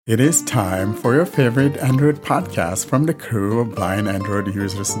It is time for your favorite Android podcast from the crew of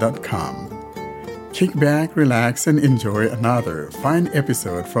blindandroidusers.com. Kick back, relax, and enjoy another fine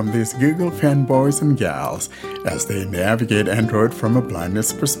episode from these Google fanboys and gals as they navigate Android from a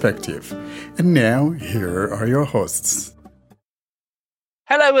blindness perspective. And now, here are your hosts.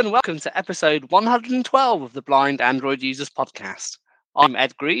 Hello and welcome to episode 112 of the Blind Android Users Podcast. I'm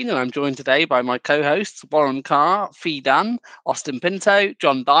Ed Green and I'm joined today by my co-hosts Warren Carr, Fee Dunn, Austin Pinto,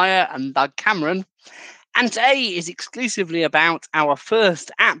 John Dyer and Doug Cameron. And today is exclusively about our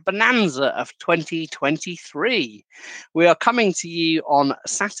first app bonanza of 2023. We are coming to you on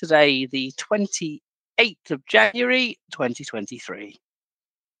Saturday the 28th of January 2023.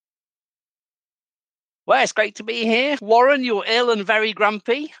 Well, it's great to be here. Warren, you're ill and very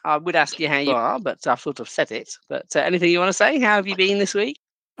grumpy. I would ask you how you are, but I've sort of said it. But anything you want to say? How have you been this week?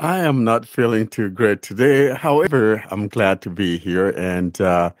 I am not feeling too great today. However, I'm glad to be here and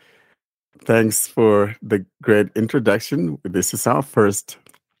thanks for the great introduction. This is our first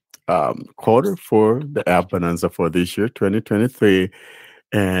quarter for the app bonanza for this year, 2023.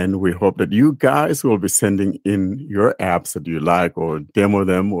 And we hope that you guys will be sending in your apps that you like or demo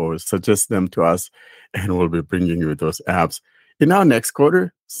them or suggest them to us. And we'll be bringing you those apps in our next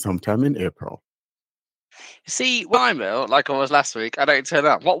quarter, sometime in April. See, when I'm ill, like I was last week, I don't turn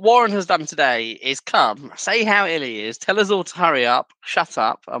up. What Warren has done today is come, say how ill he is, tell us all to hurry up, shut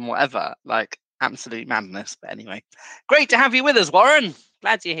up, and whatever. Like, absolute madness. But anyway, great to have you with us, Warren.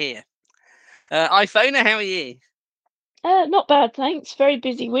 Glad you're here. iPhone, how are you? Not bad, thanks. Very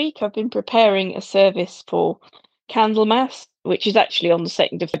busy week. I've been preparing a service for Candlemas, which is actually on the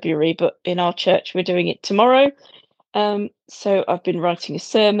 2nd of February, but in our church we're doing it tomorrow. So I've been writing a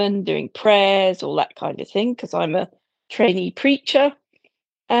sermon, doing prayers, all that kind of thing, because I'm a trainee preacher.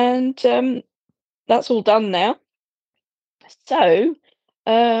 And that's all done now. So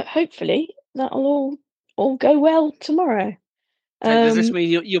hopefully that'll all go well tomorrow. So does this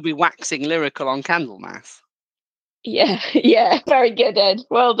mean you'll be waxing lyrical on Candlemas? Yeah, very good, Ed.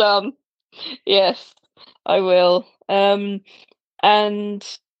 Well done. Yes, I will. And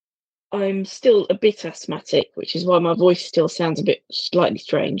I'm still a bit asthmatic, which is why my voice still sounds a bit slightly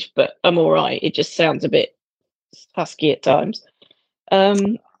strange, but I'm all right. It just sounds a bit husky at times.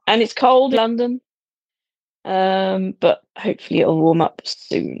 And it's cold in London, but hopefully it'll warm up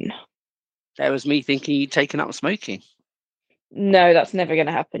soon. That was me thinking you'd taken up smoking. No, that's never going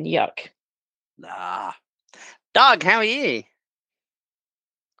to happen. Yuck. Ah. Doug, how are you?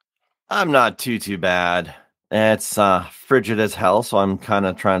 I'm not too bad. It's frigid as hell, so I'm kind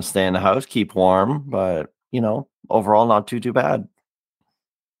of trying to stay in the house, keep warm, but, overall not too bad.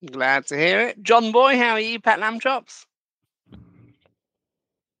 Glad to hear it. John Boy, how are you, Pet Lamb Chops?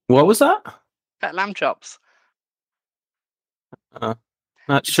 What was that? Pet Lamb Chops.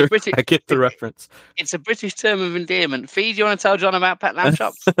 Not sure I get the reference. It's a British term of endearment. Fee, do you want to tell John about Pet Lamb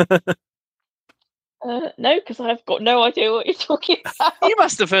Chops? No, because I've got no idea what you're talking about. You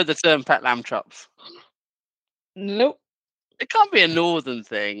must have heard the term Pet Lamb Chops. Nope. It can't be a northern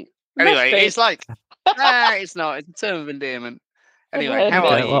thing. Anyway, it's like, it's not. It's a term of endearment. Anyway, how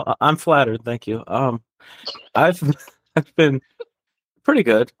are you? Well, I'm flattered, thank you. I've been pretty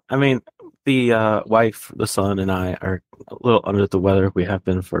good. I mean, the wife, the son, and I are a little under the weather. We have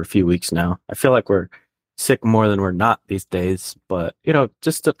been for a few weeks now. I feel like we're sick more than we're not these days, but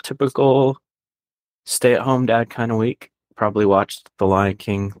just a typical stay-at-home dad kind of week. Probably watched The Lion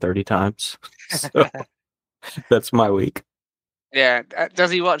King 30 times. So that's my week. Yeah. Does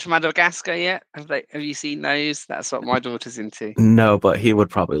he watch Madagascar yet? Have you seen those? That's what my daughter's into. No, but he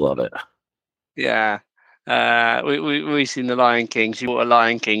would probably love it. Yeah. We've seen The Lion King. She bought a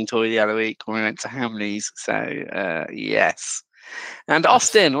Lion King toy the other week when we went to Hamleys. So, yes. And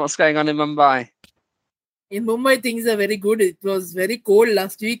Austin, what's going on in Mumbai? In Mumbai, things are very good. It was very cold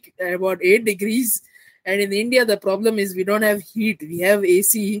last week, about 8 degrees. And in India, the problem is we don't have heat. We have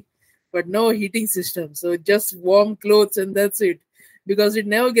AC, but no heating system. So just warm clothes and that's it. Because it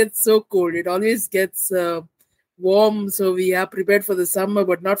never gets so cold. It always gets warm. So we are prepared for the summer,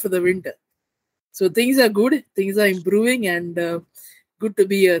 but not for the winter. So things are good. Things are improving and good to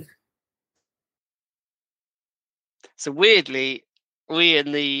be here. So weirdly, we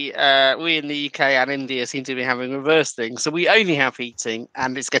in the UK and India seem to be having reverse things. So we only have heating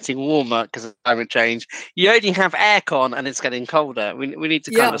and it's getting warmer because of climate change. You only have aircon and it's getting colder. We need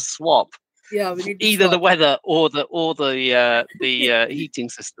to kind of swap. Yeah, we need to either swap. the weather or the heating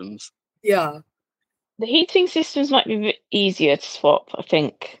systems. Yeah, the heating systems might be a bit easier to swap. I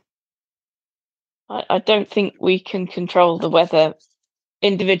think. I don't think we can control the weather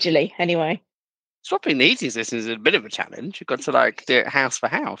individually, anyway. Swapping the heating system is a bit of a challenge. You've got to like do it house for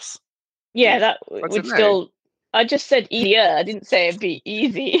house. Yeah, that I would don't know. still. I just said easier. I didn't say it'd be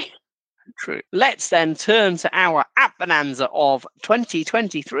easy. True. Let's then turn to our app bonanza of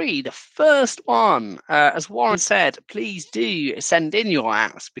 2023, the first one. As Warren said, please do send in your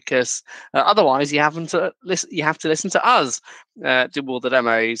apps because otherwise you have to listen to us do all the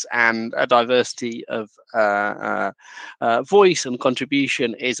demos, and a diversity of voice and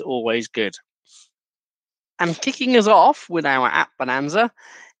contribution is always good. And kicking us off with our app bonanza,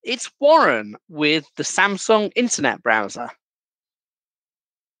 it's Warren with the Samsung Internet Browser.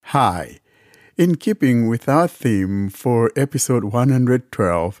 Hi. In keeping with our theme for episode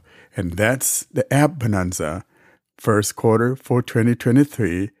 112, and that's the App Bonanza, first quarter for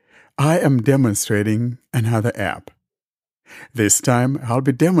 2023, I am demonstrating another app. This time, I'll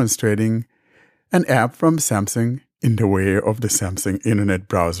be demonstrating an app from Samsung in the way of the Samsung Internet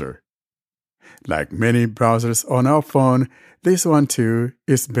Browser. Like many browsers on our phone, this one too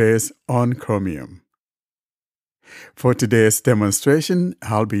is based on Chromium. For today's demonstration,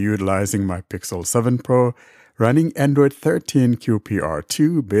 I'll be utilizing my Pixel 7 Pro running Android 13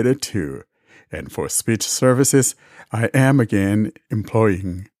 QPR2 Beta 2. And for speech services, I am again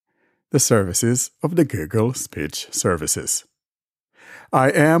employing the services of the Google Speech Services. I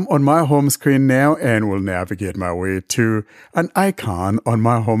am on my home screen now and will navigate my way to an icon on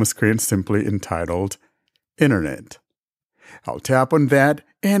my home screen simply entitled Internet. I'll tap on that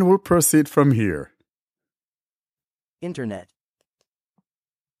and we'll proceed from here. Internet.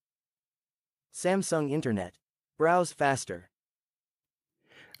 Samsung Internet. Browse faster.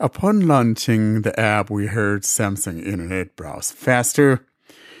 Upon launching the app, we heard Samsung Internet Browse Faster.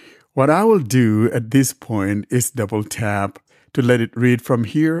 What I will do at this point is double tap to let it read from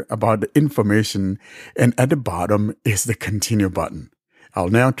here about the information, and at the bottom is the Continue button. I'll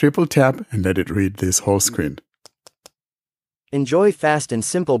now triple tap and let it read this whole screen. Enjoy fast and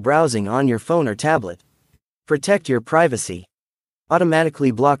simple browsing on your phone or tablet. Protect your privacy.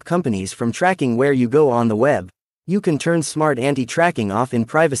 Automatically block companies from tracking where you go on the web. You can turn smart anti-tracking off in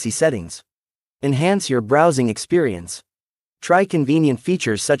privacy settings. Enhance your browsing experience. Try convenient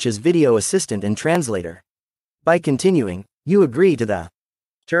features such as Video Assistant and Translator. By continuing, you agree to the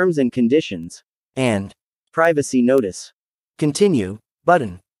Terms and Conditions and Privacy Notice. Continue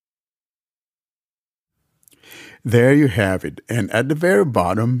button. There you have it, and at the very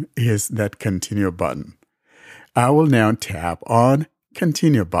bottom is that Continue button. I will now tap on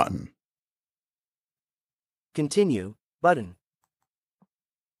Continue button. Continue button.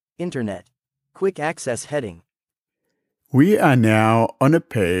 Internet. Quick access heading. We are now on a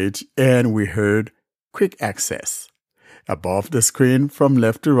page and we heard Quick Access. Above the screen from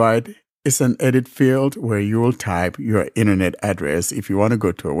left to right is an edit field where you will type your internet address if you want to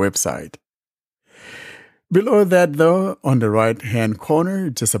go to a website. Below that, though, on the right-hand corner,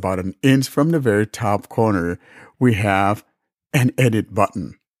 just about an inch from the very top corner, we have an Edit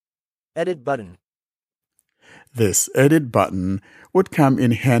button. Edit button. This Edit button would come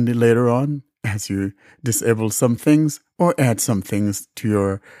in handy later on as you disable some things or add some things to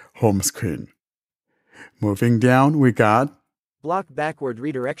your home screen. Moving down, we got Block backward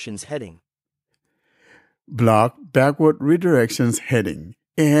redirections heading. Block backward redirections heading.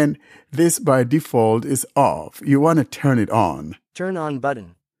 And this by default is off. You want to turn it on. Turn on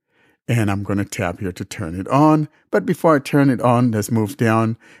button. And I'm going to tap here to turn it on. But before I turn it on, let's move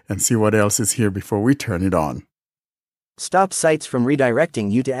down and see what else is here before we turn it on. Stop sites from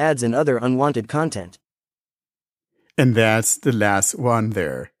redirecting you to ads and other unwanted content. And that's the last one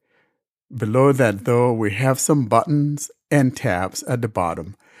there. Below that, though, we have some buttons and tabs at the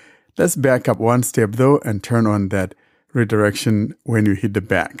bottom. Let's back up one step, though, and turn on that redirection when you hit the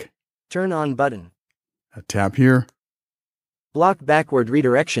back. Turn on button. A tap here. Block backward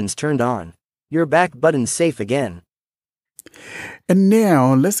redirections turned on. Your back button's safe again. And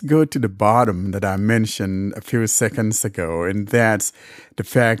now let's go to the bottom that I mentioned a few seconds ago, and that's the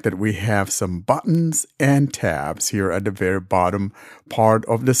fact that we have some buttons and tabs here at the very bottom part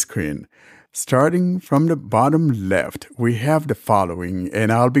of the screen. Starting from the bottom left, we have the following, and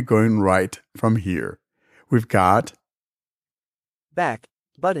I'll be going right from here. We've got Back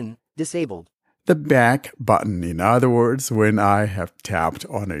button disabled. the back button. In other words, when I have tapped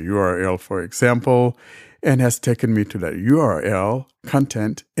on a URL, for example, and has taken me to that URL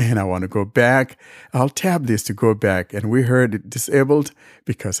content, and I want to go back, I'll tap this to go back, and we heard it disabled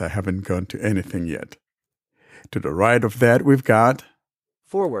because I haven't gone to anything yet. To the right of that, we've got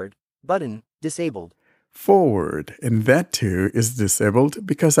Forward button disabled. forward, and that too is disabled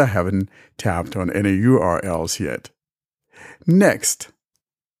because I haven't tapped on any URLs yet. Next,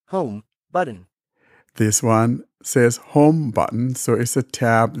 Home button. This one says Home button, so it's a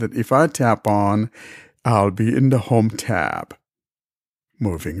tab that if I tap on, I'll be in the Home tab.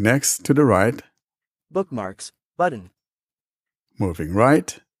 Moving next to the right, Bookmarks button. moving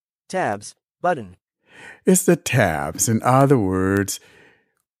right, Tabs button. is the tabs. In other words,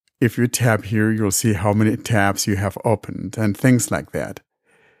 if you tap here, you'll see how many tabs you have opened and things like that.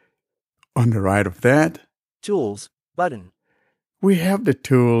 On the right of that, Tools button. we have the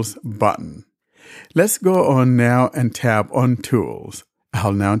Tools button. Let's go on now and tap on Tools.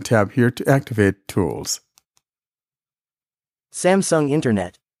 I'll now tap here to activate Tools. Samsung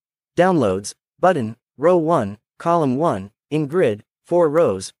Internet. Downloads button. Row 1, column 1, in grid, 4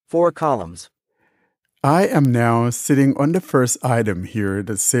 rows, 4 columns. I am now sitting on the first item here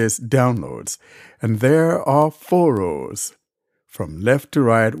that says Downloads, and there are 4 rows. From left to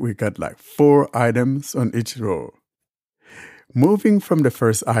right, we got like 4 items on each row. Moving from the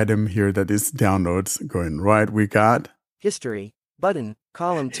first item here that is Downloads, going right, we got History button.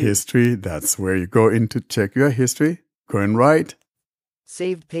 Column 2. History. That's where you go in to check your history. Going right,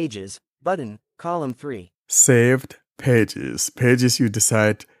 Saved pages button. Column 3. Saved pages. Pages you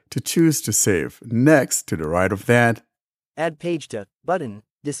decide to choose to save. Next, to the right of that, Add page to button.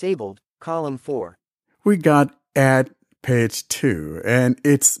 Disabled. Column 4. we got Add page to, and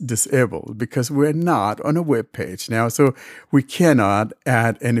it's disabled because we're not on a web page now, so we cannot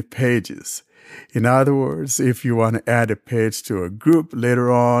add any pages. In other words, if you want to add a page to a group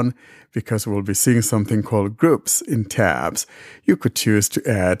later on, because we'll be seeing something called groups in tabs, you could choose to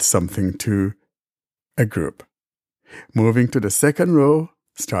add something to a group. Moving to the second row,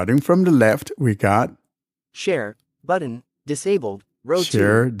 starting from the left, we got Share button. Disabled. Row 2.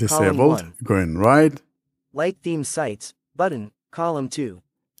 Share Column disabled. 1. Going right, Light theme sites button. Column 2.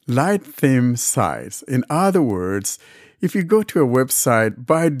 Light theme sites. In other words, if you go to a website,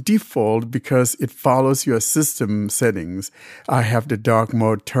 by default, because it follows your system settings, I have the dark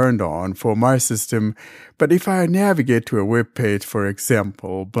mode turned on for my system. But if I navigate to a web page, for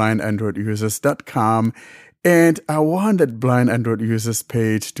example, blindandroidusers.com, and I want that Blind Android Users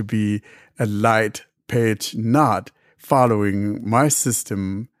page to be a light page, not following my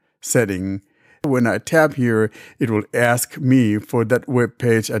system setting, when I tap here, it will ask me for that web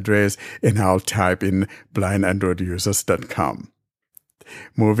page address, and I'll type in blindandroidusers.com.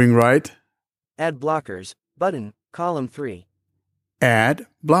 Moving right, Add blockers button. Column 3. Add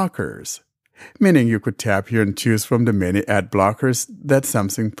blockers, meaning you could tap here and choose from the many ad blockers that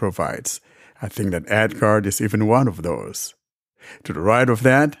Samsung provides. I think that AdGuard is even one of those. To the right of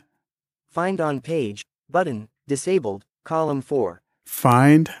that, Find on page button. Disabled. Column 4.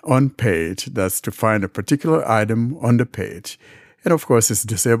 Find on page, that's to find a particular item on the page. And of course, it's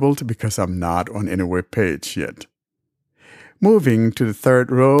disabled because I'm not on any web page yet. Moving to the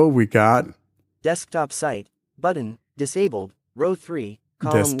third row, we got Desktop site button. Disabled. Row 3.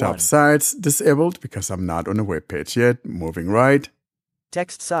 Column Desktop 1. sites, disabled because I'm not on a web page yet. Moving right,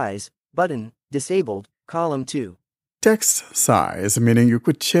 Text size button. Disabled. Column 2. text size, meaning you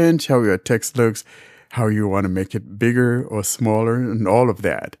could change how your text looks, how you want to make it bigger or smaller, and all of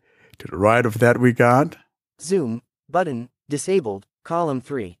that. To the right of that, we got Zoom button. Disabled. Column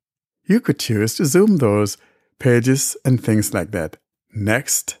 3. you could choose to zoom those pages and things like that.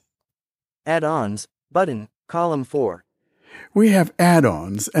 Next, Add-ons button. Column 4. we have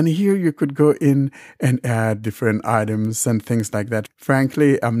add-ons, and here you could go in and add different items and things like that.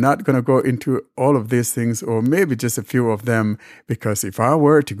 Frankly, I'm not going to go into all of these things, or maybe just a few of them, because if I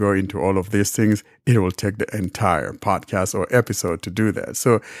were to go into all of these things, it will take the entire podcast or episode to do that.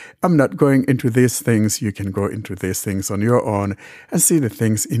 So I'm not going into these things. You can go into these things on your own and see the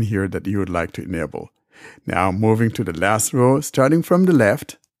things in here that you would like to enable. Now, moving to the last row, starting from the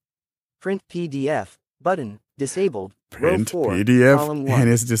left, Print PDF button. Disabled. Print Row 4. PDF, Column 1. and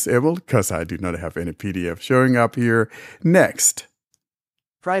it's disabled because I do not have any PDF showing up here. Next,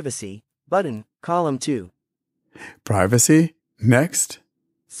 Privacy button. Column 2. privacy. Next,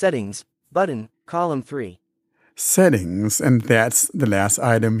 Settings button. Column 3. settings, and that's the last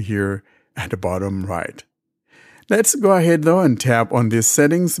item here at the bottom right. Let's go ahead though and tap on these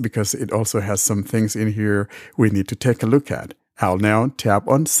settings because it also has some things in here we need to take a look at. I'll now tap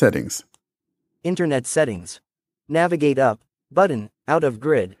on settings. Internet settings. Navigate up button. Out of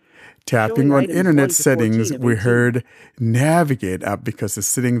grid. Tapping Showing on items 1 internet to 14 settings, of we 18. heard navigate up because it's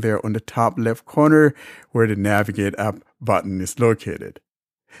sitting there on the top left corner where the navigate up button is located.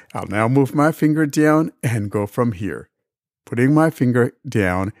 I'll now move my finger down and go from here. Putting my finger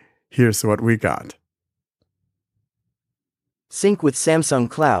down, here's what we got. Sync with Samsung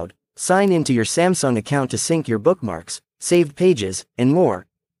Cloud. Sign into your Samsung account to sync your bookmarks, saved pages, and more.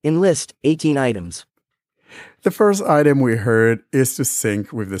 Enlist 18 items. The first item we heard is to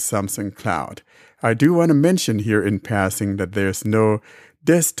sync with the Samsung Cloud. I do want to mention here in passing that there's no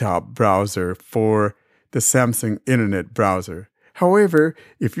desktop browser for the Samsung Internet browser. However,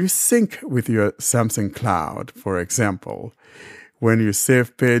 if you sync with your Samsung Cloud, for example, when you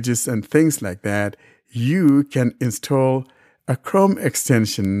save pages and things like that, you can install a Chrome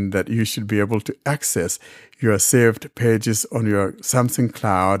extension that you should be able to access your saved pages on your Samsung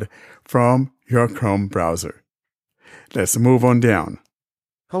Cloud from your Chrome browser. Let's move on down.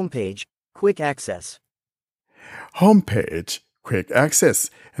 Homepage, quick access. Homepage, quick access.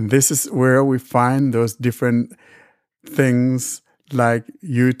 And this is where we find those different things like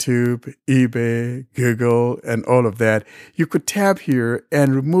YouTube, eBay, Google, and all of that. You could tap here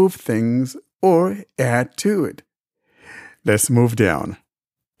and remove things or add to it. Let's move down.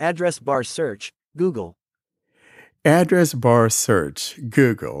 Address bar search, Google. Address bar search,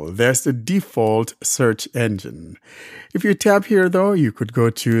 Google. That's the default search engine. If you tap here, though, you could go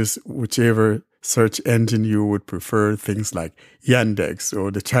choose whichever search engine you would prefer, things like Yandex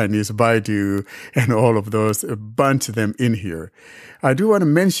or the Chinese Baidu and all of those, a bunch of them in here. I do want to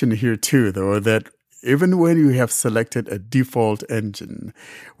mention here, too, though, that even when you have selected a default engine,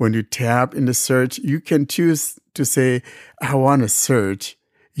 when you tap in the search, you can choose to say, I want to search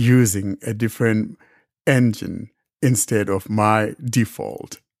using a different engine instead of my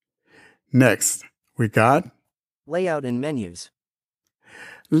default. Next, we got Layout and menus.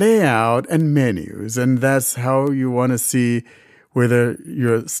 Layout and menus, and that's how you want to see whether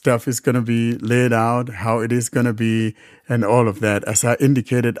your stuff is going to be laid out, how it is going to be, and all of that. As I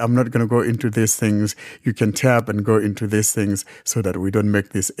indicated, I'm not going to go into these things. You can tap and go into these things so that we don't make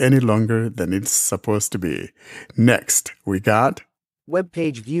this any longer than it's supposed to be. Next, we got Web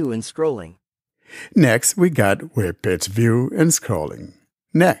page view and scrolling. Next, we got web page view and scrolling.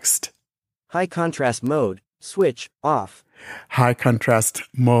 Next, High contrast mode, switch, off. high contrast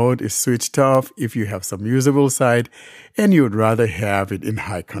mode is switched off if you have some usable site and you would rather have it in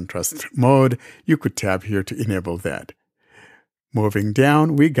high contrast mode. You could tap here to enable that. Moving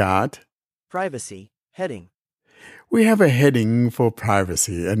down, we got Privacy, heading. we have a heading for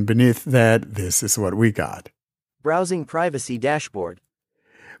privacy, and beneath that, this is what we got. Browsing privacy dashboard.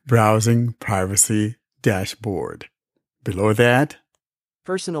 Browsing privacy dashboard. Below that,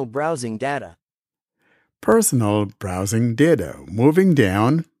 Personal browsing data. personal browsing data. Moving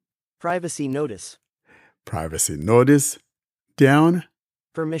down, Privacy notice. privacy notice. Down,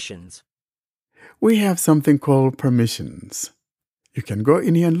 Permissions. we have something called permissions. You can go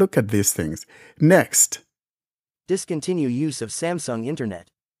in here and look at these things. Next, Discontinue use of Samsung Internet.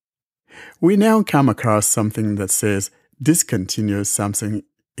 we now come across something that says discontinue Samsung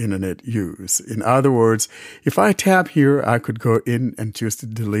Internet use. In other words, if I tap here, I could go in and choose to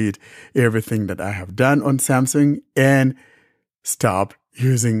delete everything that I have done on Samsung and stop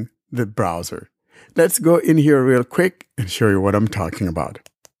using the browser. Let's go in here real quick and show you what I'm talking about.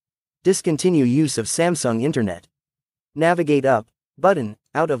 Discontinue use of Samsung Internet. Navigate up, button,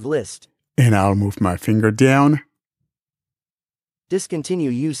 out of list. And I'll move my finger down. Discontinue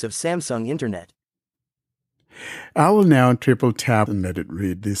use of Samsung Internet. I will now triple tap and let it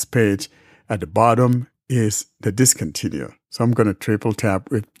read this page. At the bottom is the discontinue. So I'm going to triple tap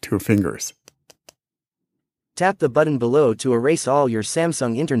with 2 fingers. Tap the button below to erase all your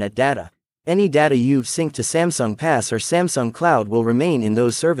Samsung Internet data. Any data you've synced to Samsung Pass or Samsung Cloud will remain in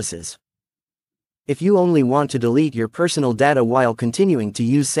those services. If you only want to delete your personal data while continuing to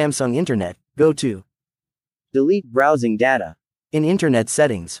use Samsung Internet, go to Delete browsing data. In Internet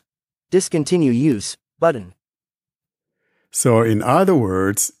settings. Discontinue use, button. So in other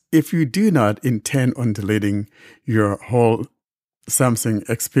words, if you do not intend on deleting your whole Samsung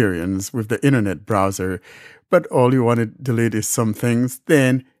experience with the internet browser, but all you want to delete is some things,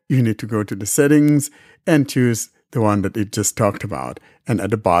 then you need to go to the settings and choose the one that it just talked about. And at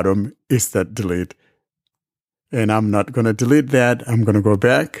the bottom is that delete. And I'm not going to delete that. I'm going to go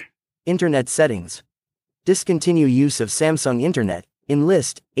back. Internet settings. Discontinue use of Samsung Internet. In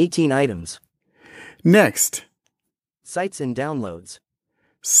list, 18 items. Next, Sites and downloads.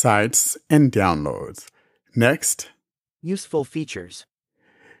 sites and downloads. Next, Useful features.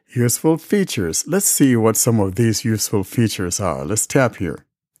 useful features. Let's see what some of these useful features are. Let's tap here.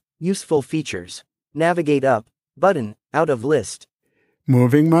 Useful features. Navigate up, button, out of list.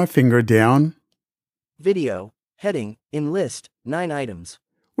 Moving my finger down, Video, heading, in list, 9 items.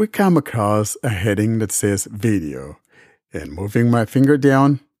 we come across a heading that says video. And moving my finger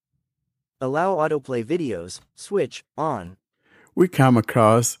down, Allow autoplay videos, switch, on. we come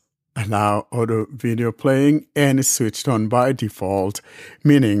across allow auto video playing, and is switched on by default,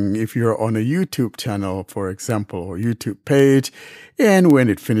 meaning if you're on a YouTube channel, for example, or YouTube page, and when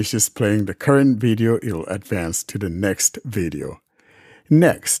it finishes playing the current video, it'll advance to the next video.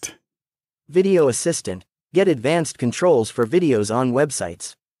 Next, Video Assistant. Get advanced controls for videos on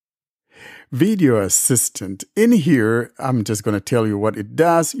websites. Video Assistant. In here, I'm just going to tell you what it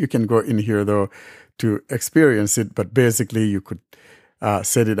does. You can go in here, though, to experience it, but basically you could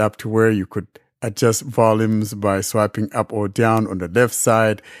set it up to where you could adjust volumes by swiping up or down on the left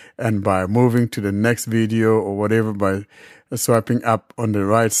side, and by moving to the next video or whatever by swiping up on the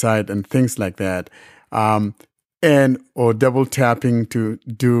right side and things like that. And or double tapping to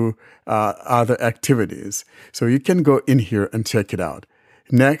do other activities. So you can go in here and check it out.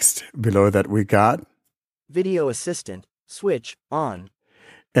 Next, below that we got Video Assistant. Switch on.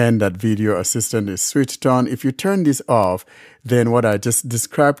 And that Video Assistant is switched on. If you turn this off, then what I just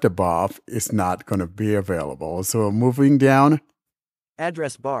described above is not going to be available. So moving down,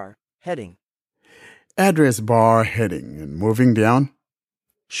 Address bar. Heading. Address bar heading, and moving down,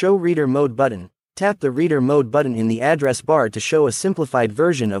 Show Reader Mode button. Tap the Reader Mode button in the address bar to show a simplified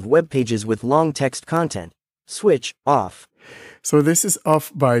version of web pages with long text content. Switch off. So this is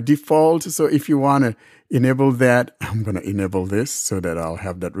off by default. So if you want to enable that, I'm going to enable this so that I'll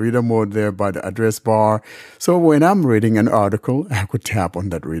have that reader mode there by the address bar. So when I'm reading an article, I could tap on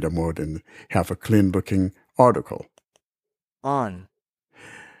that reader mode and have a clean looking article. On.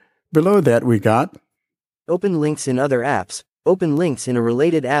 Below that, we got Open links in other apps. Open links in a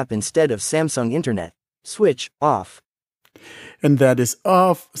related app instead of Samsung Internet. Switch off. And that is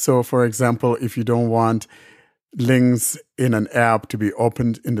off. So for example, if you don't want links in an app to be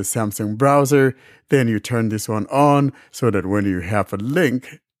opened in the Samsung browser, then you turn this one on so that when you have a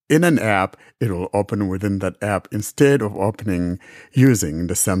link in an app, it will open within that app instead of opening using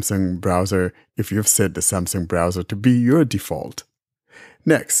the Samsung browser if you've set the Samsung browser to be your default.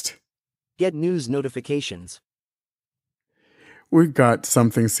 Next, Get news notifications. we got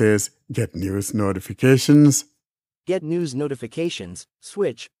something says get news notifications, Get news notifications.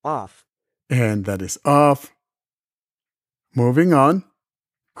 Switch off. and that is off. Moving on.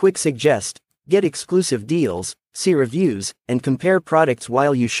 Quick Suggest. Get exclusive deals, see reviews, and compare products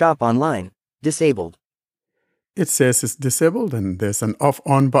while you shop online. Disabled. It says it's disabled, and there's an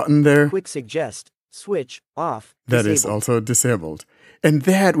off-on button there. Quick Suggest. Switch off. That is Disabled. also disabled. And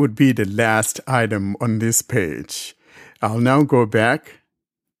that would be the last item on this page. I'll now go back.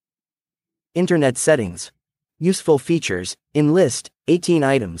 Internet settings. Useful features. In list, 18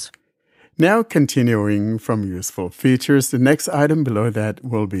 items. Now continuing from useful features, the next item below that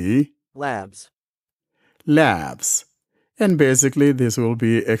will be Labs. labs. And basically, this will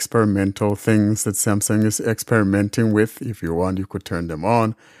be experimental things that Samsung is experimenting with. If you want, you could turn them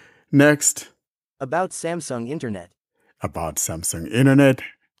on. Next, About Samsung Internet. about Samsung Internet.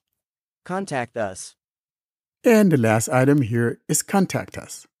 Contact us. And the last item here is contact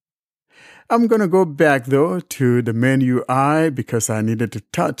us. I'm going to go back though to the menu I because I needed to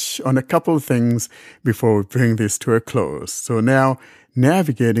touch on a couple of things before we bring this to a close. So now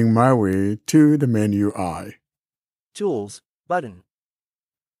navigating my way to the menu I. Tools. Button.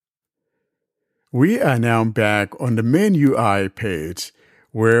 We are now back on the menu I page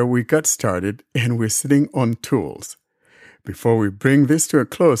where we got started, and we're sitting on tools. Before we bring this to a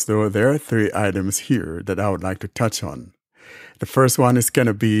close though, there are 3 items here that I would like to touch on. The first one is going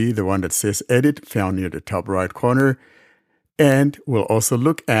to be the one that says Edit, found near the top right corner. And we'll also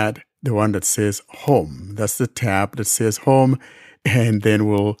look at the one that says Home. That's the tab that says Home. And then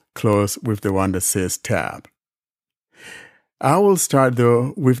we'll close with the one that says Tab. I will start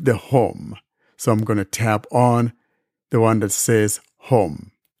though with the Home. So I'm going to tap on the one that says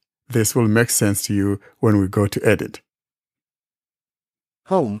Home. This will make sense to you when we go to Edit.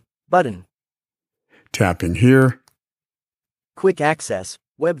 Home. Button. Tapping here. Quick access.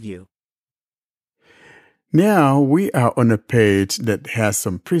 Web view. Now we are on a page that has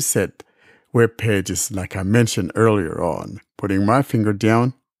some preset web pages like I mentioned earlier on. Putting my finger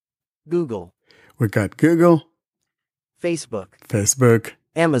down, Google. we got Google, Facebook. Facebook,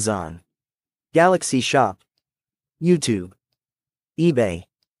 Amazon. Galaxy Shop. YouTube. eBay.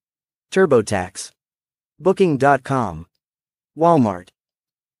 TurboTax. Booking.com. Walmart.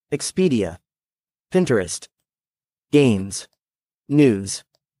 Expedia. Pinterest. Games. News.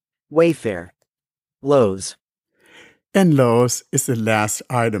 Wayfair. Lowe's. and Lowe's is the last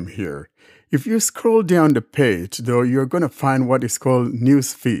item here. If you scroll down the page, though, you're going to find what is called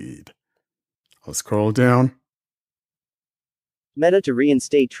News Feed. I'll scroll down. Meta to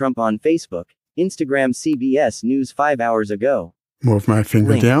reinstate Trump on Facebook. Instagram CBS News 5 hours ago. Move my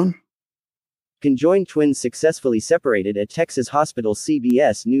finger Link. down. Conjoined twins successfully separated at Texas hospital.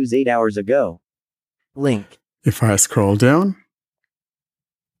 CBS News 8 hours ago. Link. If I scroll down,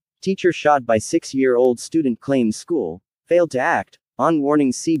 Teacher shot by 6-year-old student claims school failed to act on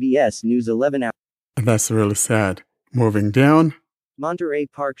warning. CBS News 11 hours. that's really sad. Moving down, Monterey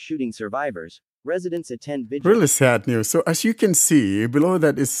Park shooting survivors. Residents attend vigil. really sad news. So as you can see, below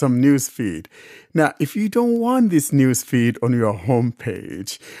that is some news feed. Now, if you don't want this news feed on your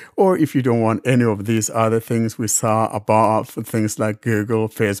homepage, or if you don't want any of these other things we saw above, things like Google,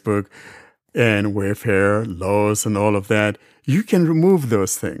 Facebook, and Wayfair, Lowe's, and all of that, you can remove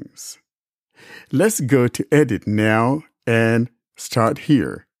those things. Let's go to edit now and start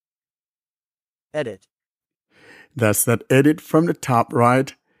here. Edit. That's that edit from the top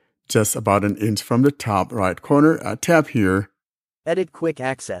right, just about an inch from the top right corner. I tap here. Edit quick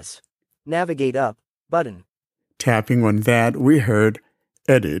access. Navigate up. Button. Tapping on that, we heard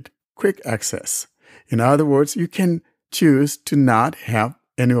edit quick access. In other words, you can choose to not have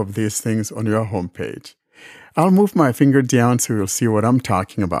any of these things on your homepage. I'll move my finger down so you'll see what I'm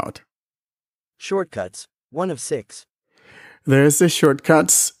talking about. Shortcuts. 1 of 6. There's the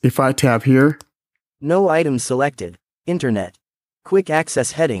shortcuts. If I tap here, No items selected. Internet. Quick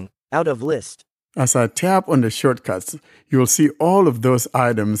access heading. Out of list. as I tap on the shortcuts, you'll see all of those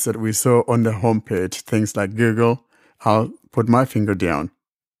items that we saw on the homepage, things like Google. I'll put my finger down.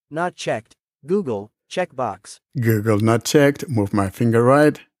 Not checked. Google. Checkbox. Google not checked. Move my finger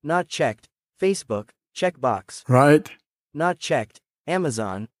right, Not checked. Facebook. Checkbox. right. Not checked.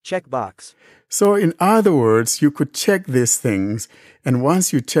 Amazon. Checkbox. So in other words, you could check these things, and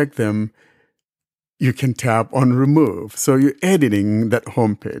once you check them, you can tap on remove. So you're editing that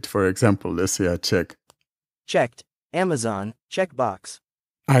homepage. For example, let's say I check. Checked. Amazon. Checkbox.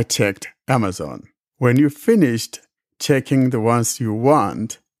 I checked Amazon. When you finished checking the ones you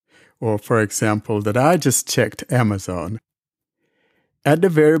want, or for example, that I just checked Amazon, at the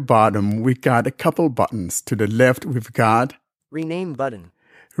very bottom, we got a couple buttons. To the left, we've got Rename button.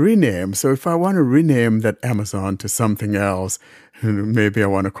 rename. So if I want to rename that Amazon to something else, maybe I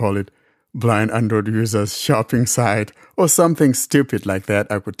want to call it Blind Android Users Shopping Site or something stupid like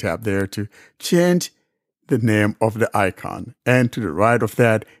that, I could tap there to change the name of the icon. And to the right of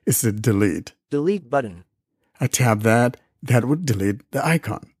that is the delete. Delete button. I tap that, that would delete the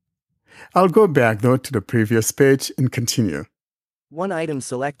icon. I'll go back though to the previous page and continue. 1 item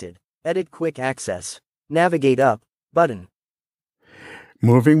selected. Edit quick access. Navigate up. Button.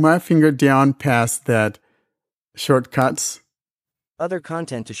 Moving my finger down past that shortcuts, Other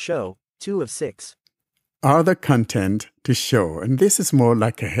content to show. 2 of 6. other content to show. And this is more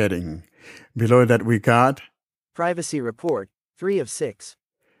like a heading. Below that we got Privacy report. 3 of 6.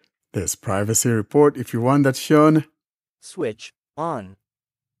 this privacy report. If you want that shown, Switch. On.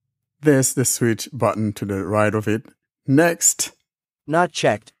 there's the switch button to the right of it. Next, Not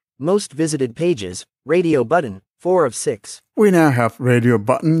checked. Most visited pages. Radio button. 4 of 6. we now have radio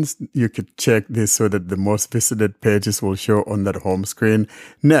buttons. You could check this so that the most visited pages will show on that home screen.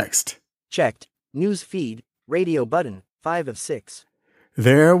 Next, Checked. News feed. Radio button. 5 of 6.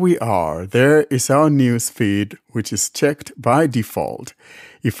 there we are. There is our news feed, which is checked by default.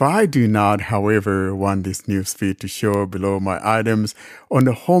 If I do not, however, want this news feed to show below my items on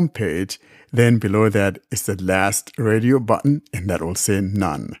the home page, then below that is the last radio button, and that will say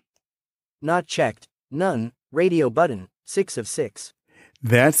none. Not checked. None. Radio button. 6 of 6.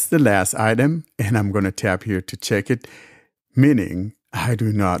 That's the last item, and I'm going to tap here to check it, meaning I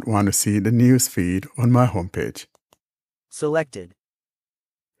do not want to see the news feed on my homepage. Selected.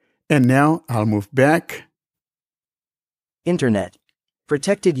 And now I'll move back. Internet.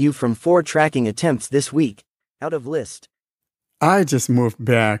 Protected you from 4 tracking attempts this week. Out of list. I just moved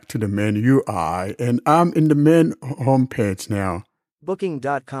back to the main UI, and I'm in the main homepage now.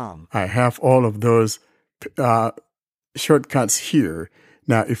 Booking.com. I have all of those shortcuts here.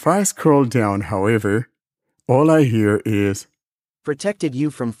 Now, if I scroll down, however, all I hear is, Protected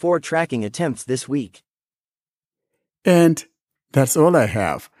you from 4 tracking attempts this week. and that's all I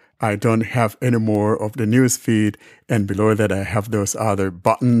have. I don't have any more of the news feed, and below that I have those other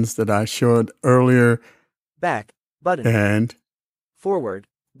buttons that I showed earlier, Back. Button. and Forward.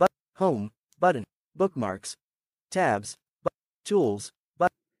 Home. Button. Bookmarks. Tabs. Tools.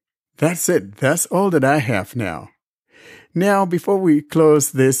 that's it. That's all that I have now. Now, before we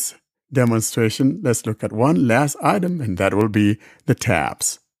close this demonstration, let's look at one last item, and that will be the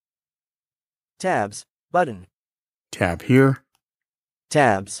tabs. Tabs. Button. Tab here.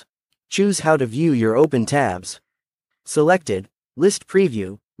 Tabs. Choose how to view your open tabs. Selected. List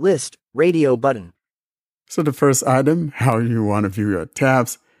preview. List. Radio button. So the first item, how you want to view your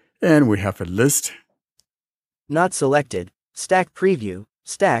tabs, And we have a list. Not selected. Stack preview.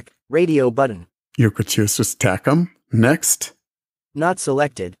 Stack radio button. You could choose to stack them. Next. Not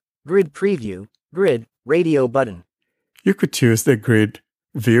selected. Grid preview. Grid radio button. You could choose the grid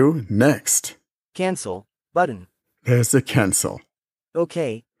view. Next. Cancel button. There's the cancel.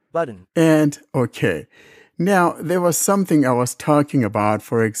 OK button. And OK. Now, there was something I was talking about.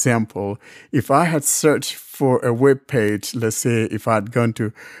 For example, if I had searched for a web page, let's say if I'd gone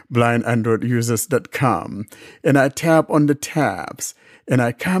to blindandroidusers.com and I tap on the tabs and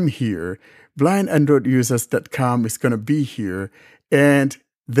I come here, blindandroidusers.com is going to be here, and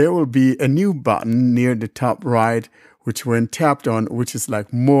there will be a new button near the top right, which when tapped on, which is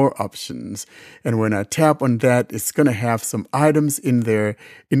like more options. And when I tap on that, it's going to have some items in there,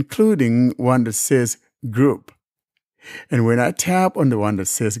 including one that says group. And when I tap on the one that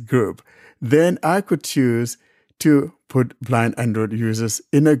says group, then I could choose to put blind Android users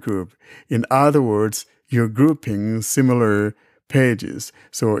in a group. In other words, you're grouping similar pages.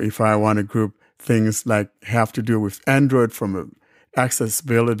 So if I want to group things like have to do with Android from an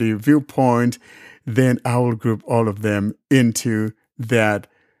accessibility viewpoint, then I will group all of them into that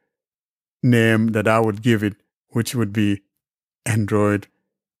name that I would give it, which would be Android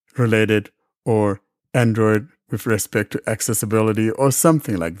related or Android with respect to accessibility or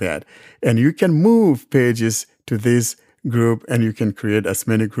something like that. And you can move pages to this group and you can create as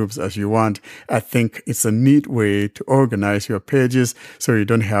many groups as you want. I think it's a neat way to organize your pages so you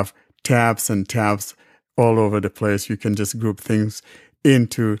don't have tabs and tabs all over the place. You can just group things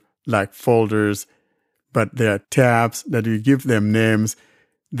into like folders, but there are tabs that you give them names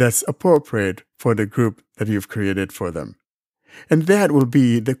that's appropriate for the group that you've created for them. And that will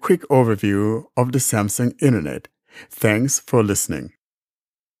be the quick overview of the Samsung Internet. Thanks for listening.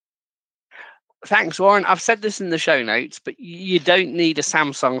 Thanks, Warren. I've said this in the show notes, but you don't need a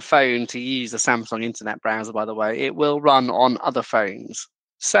Samsung phone to use the Samsung Internet browser, by the way. It will run on other phones.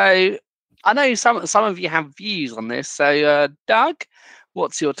 So I know some of you have views on this. So, Doug,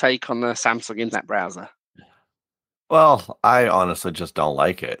 what's your take on the Samsung Internet browser? Well, I honestly just don't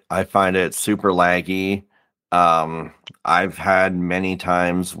like it. I find it super laggy. I've had many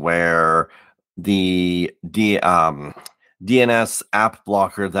times where the DNS app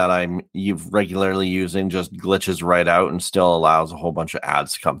blocker that I'm regularly using just glitches right out and still allows a whole bunch of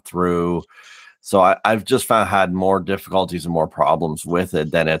ads to come through. So I've just had more difficulties and more problems with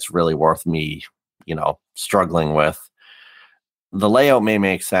it than it's really worth me, struggling with. The layout may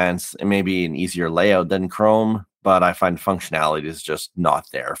make sense. It may be an easier layout than Chrome, but I find functionality is just not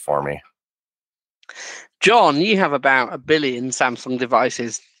there for me. John, you have about 1 billion Samsung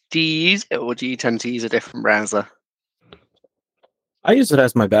devices. Do you use it or do you tend to use a different browser? I use it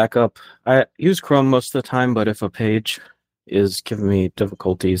as my backup. I use Chrome most of the time, but if a page is giving me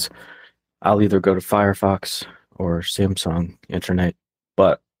difficulties, I'll either go to Firefox or Samsung Internet.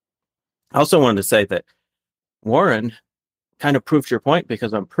 But I also wanted to say that Warren kind of proved your point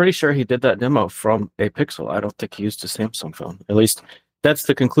because I'm pretty sure he did that demo from a Pixel. I don't think he used a Samsung phone. At least that's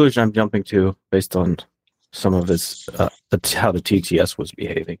the conclusion I'm jumping to based on some of his how the TTS was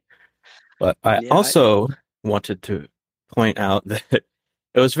behaving. But I also wanted to point out that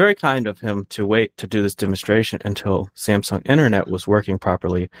it was very kind of him to wait to do this demonstration until Samsung Internet was working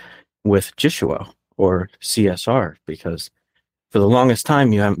properly with Jishua or CSR, because for the longest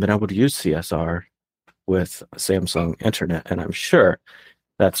time you haven't been able to use CSR with Samsung Internet, and I'm sure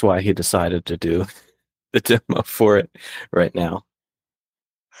that's why he decided to do the demo for it right now.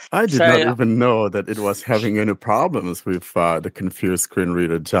 I did not even know that it was having any problems with the confused screen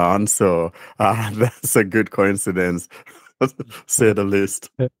reader, John. So that's a good coincidence, say the least.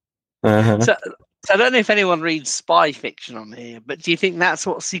 So I don't know if anyone reads spy fiction on here, but do you think that's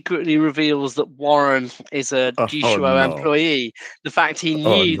what secretly reveals that Warren is a Jishua employee? The fact he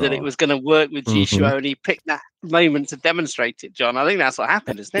knew that it was going to work with Jishua and he picked that moment to demonstrate it, John. I think that's what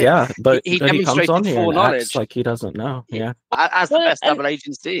happened, isn't it? Yeah, but he demonstrated foreknowledge. Acts like he doesn't know. Yeah, as the best double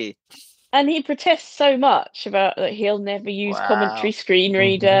agents do. And he protests so much about that he'll never use commentary screen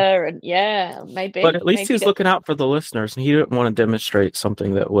reader, and maybe. But at least he's looking out for the listeners, and he didn't want to demonstrate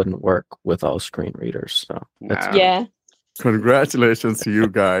something that wouldn't work with all screen readers. So yeah. Congratulations to you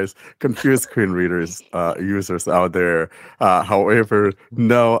guys, confused screen readers users out there. However,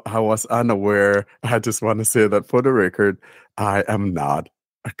 no, I was unaware. I just want to say that for the record, I am not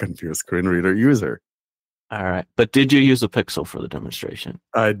a confused screen reader user. All right. But did you use a Pixel for the demonstration?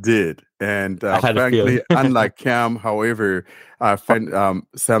 I did. And frankly, unlike Cam, however, I find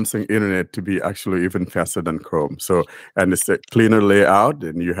Samsung Internet to be actually even faster than Chrome. So, and it's a cleaner layout,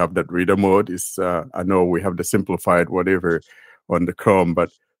 and you have that reader mode. I know we have the simplified whatever on the Chrome,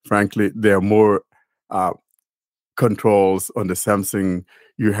 but frankly, there are more controls on the Samsung.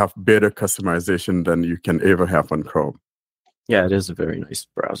 You have better customization than you can ever have on Chrome. Yeah, it is a very nice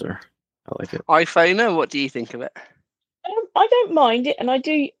browser. I like it. iPhone, what do you think of it? I don't mind it, and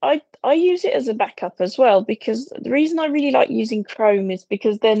I use it as a backup as well, because the reason I really like using Chrome is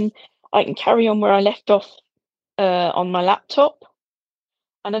because then I can carry on where I left off on my laptop,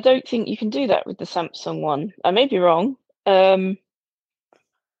 and I don't think you can do that with the Samsung one. I may be wrong, but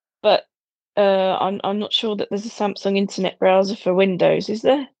I'm not sure that there's a Samsung Internet browser for Windows, is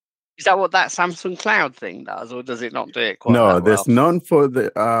there? Is that what that Samsung Cloud thing does, or does it not do it quite No, that well? there's none for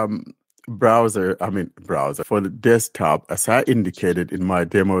the browser for the desktop, as I indicated in my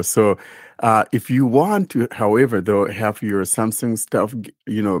demo. So if you want to, however, though, have your Samsung stuff,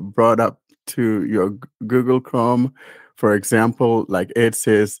 brought up to your Google Chrome, for example, like Ed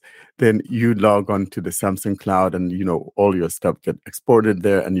says, then you log on to the Samsung Cloud, and all your stuff get exported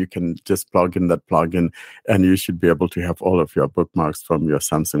there, and you can just plug in that plugin, and you should be able to have all of your bookmarks from your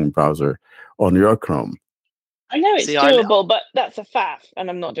Samsung browser on your Chrome. I know it's See, doable, but that's a faff, and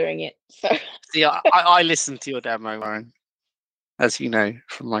I'm not doing it. So See, I listened to your demo, Warren, as you know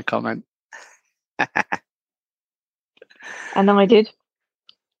from my comment. and I did.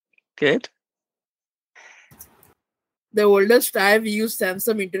 Good. The oldest I've used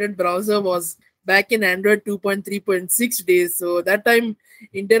Samsung Internet browser was back in Android 2.3.6 days. So that time,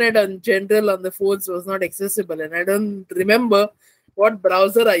 internet in general on the phones was not accessible. And I don't remember what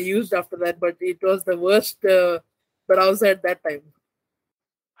browser I used after that, but it was the worst browser at that time.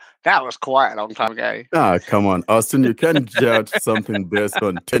 That was quite a long time ago. Come on, Austin, you can't judge something based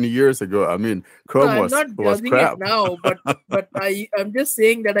on 10 years ago. I mean, Chrome I'm was not judging crap. it now, but I'm just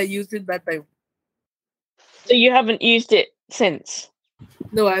saying that I used it that time. So you haven't used it since?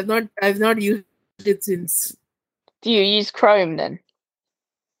 No, I've not used it since. Do you use Chrome then?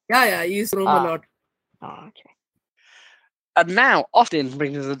 Yeah, I use Chrome a lot. Oh, okay. And now Austin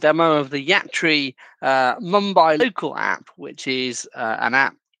brings us a demo of the Yatri Mumbai Local app, which is an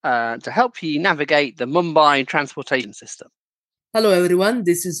app to help you navigate the Mumbai transportation system. Hello everyone,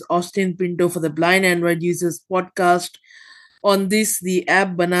 this is Austin Pinto for the Blind Android Users podcast. On this, the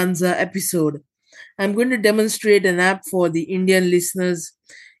App Bonanza episode, I'm going to demonstrate an app for the Indian listeners.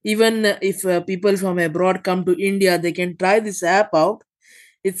 Even if people from abroad come to India, they can try this app out.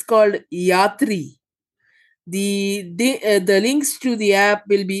 It's called Yatri. The links to the app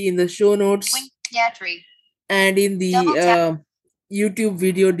will be in the show notes Yatri. and in the YouTube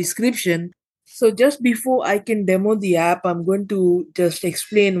video description. So just before I can demo the app, I'm going to just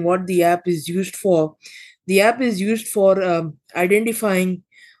explain what the app is used for. The app is used for identifying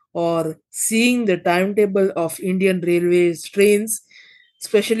or seeing the timetable of Indian Railways trains,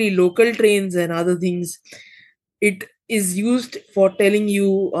 especially local trains and other things. It is used for telling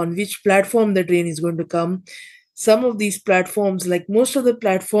you on which platform the train is going to come. Some of these platforms, like most of the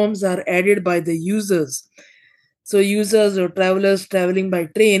platforms, are added by the users. So users or travelers traveling by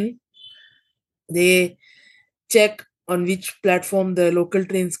train, they check on which platform the local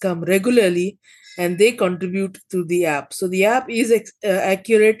trains come regularly, and they contribute to the app. So the app is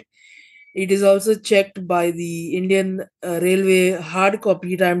accurate. It is also checked by the Indian Railway hard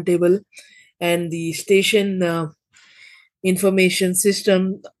copy timetable and the station information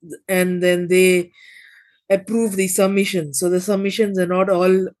system, and then they approve the submissions. So the submissions are not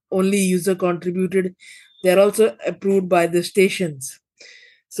all only user contributed, they are also approved by the stations.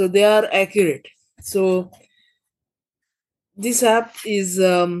 So they are accurate. So this app is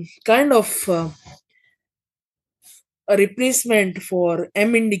kind of a replacement for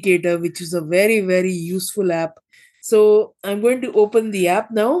M Indicator, which is a very, very useful app. So I'm going to open the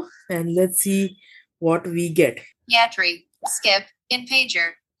app now and let's see what we get. Yatri. Skip. In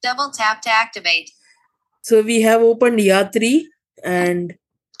pager. Double tap to activate. So we have opened Yatri and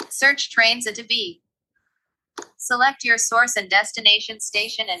search trains A to B. Select your source and destination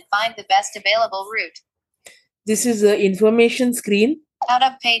station and find the best available route. This is the information screen. Out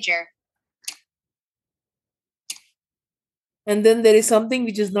of pager. And then there is something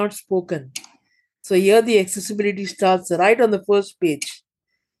which is not spoken. So here the accessibility starts right on the first page.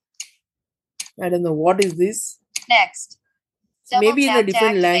 I don't know what is this. Next. Maybe in a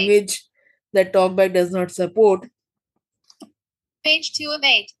different language that TalkBack does not support. Page 2 of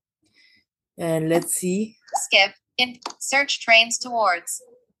 8. And let's see. Skip. In search trains towards.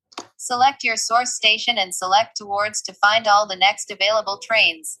 Select your source station and select towards to find all the next available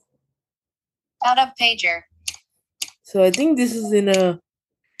trains. Out of pager. So I think this is in a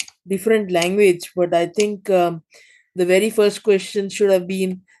different language, but I think the very first question should have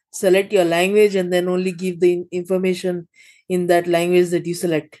been select your language and then only give the information in that language that you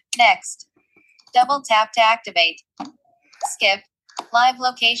select. Next. Double tap to activate. Skip. Live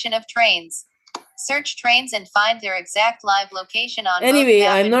location of trains. Search trains and find their exact live location on both Anyway, map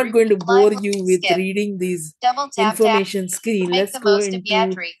I'm and not route. going to bore Live you with skip. reading these Double tap to information screen. make Let's the go most of into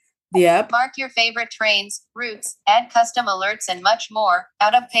Yatri. the app. Mark your favorite trains, routes, add custom alerts, and much more.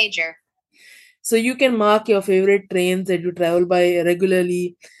 Out of pager. So you can mark your favorite trains that you travel by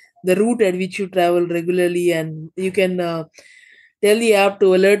regularly, the route at which you travel regularly, and you can tell the app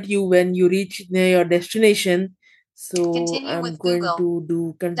to alert you when you reach near your destination. So Continue I'm with going Google. to do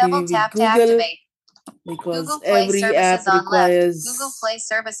Double continue with tap to Google activate. because Google Play every app services on left. requires Google Play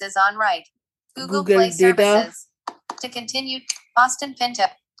services on right. Google Google Play data. services. To continue, Austin Pinto.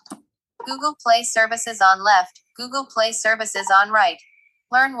 Google Play services on left. Google Play services on right.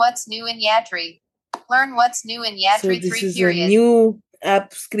 Learn what's new in Yatri. Learn what's new in So Yatri this 3 is a period. new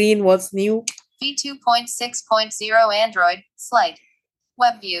app screen. What's new? V2.6.0 Android. Slide.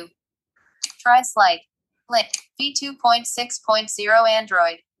 Web view. Try slide. Link. V2.6.0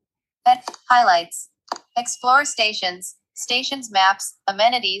 Android. Highlights. Explore stations. Stations maps.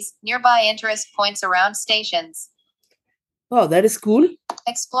 Amenities. Nearby interest points around stations. Oh, that is cool.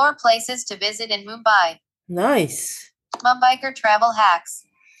 Explore places to visit in Mumbai. Nice. Mumbiker travel hacks.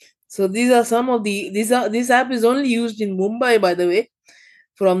 So these are some of the this app is only used in Mumbai, by the way,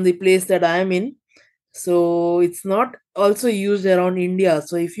 from the place that I am in. So it's not also used around India.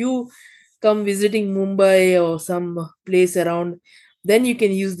 So if you come visiting Mumbai or some place around, then you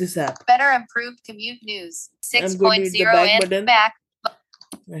can use this app. Better improved commute news. I'm going to hit the 6.0 back and button. back.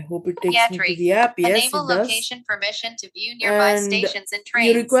 I hope it takes me to Yatri. the app. Yes, Enable it does. location permission to view nearby And stations and you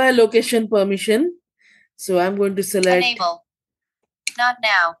trains. require location permission. So I'm going to select Enable. Not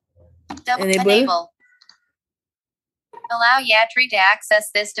now. enable. Enable. Allow Yatri to access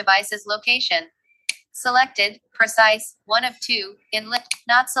this device's location. Selected, precise, 1 of 2, inlet,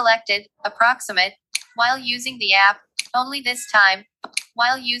 not selected, approximate, while using the app, only this time,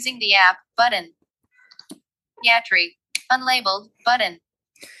 while using the app, button. Yatri, unlabeled, button.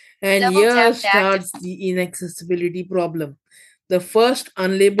 And Double here tap to starts the inaccessibility problem. The first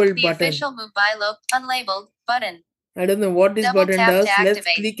unlabeled The button. official Mumbai unlabeled, button. I don't know what this Double button tap does. to Let's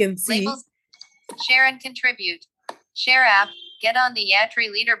activate. click and see. Labels. Share and contribute. Share app, get on the Yatri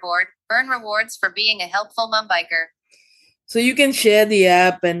leaderboard, earn rewards for being a helpful Mumbiker. So you can share the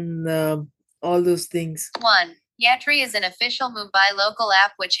app and all those things. 1. Yatri is an official Mumbai local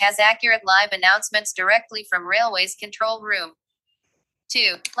app which has accurate live announcements directly from Railway's control room.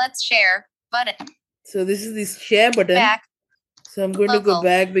 2. Let's share, button. So this is the share button. Back, So I'm going to go Local.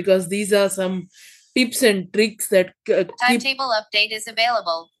 back because these are some tips and tricks that keep timetable update is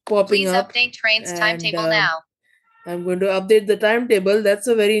available. popping Please up. update trains And, timetable now. I'm going to update the timetable. That's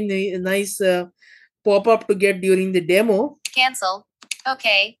a very nice pop-up to get during the demo. Cancel.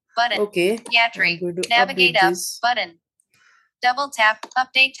 Okay, button. Okay. Yatri. I'm going to Navigate update up, this. button. Double tap,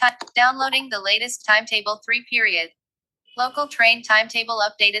 update time. Downloading the latest timetable 3 period. Local train timetable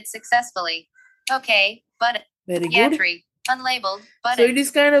updated successfully. Okay, button. Very good. Yatri. Unlabeled, So button. it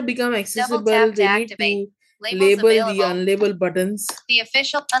is kind of become accessible. tap to They need activate. to Labels label available. the unlabeled buttons. The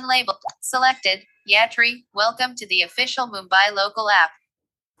official unlabeled. Selected. Yatri. Welcome to the official Mumbai local app.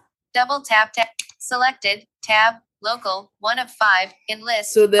 Double tap. Selected. Tab. Local. 1 of 5. In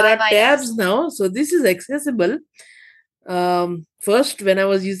list. So there are 5 tabs items. now. So this is accessible. First, when I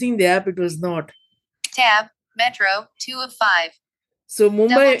was using the app, it was not. Tab. Metro. 2 of 5. So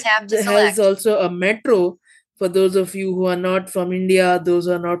Mumbai tap to has select. also a metro. For those of you who are not from India, those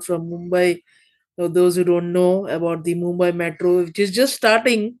who are not from Mumbai, or those who don't know about the Mumbai metro, which is just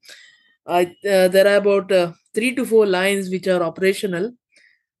starting. There are about 3 to 4 lines which are operational.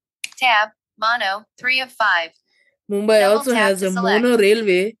 Tab. Mono. 3 of 5. Mumbai Double also tap has to a select. mono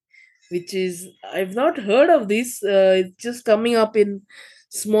railway, which is I've not heard of this. It's just coming up in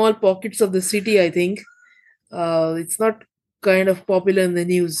small pockets of the city, I think. It's not kind of popular in the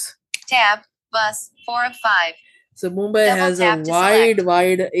news. Tab. Bus. 4 of 5. So Mumbai Double has a tap to select.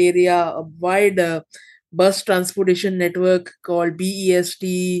 wide area, a wide bus transportation network called BEST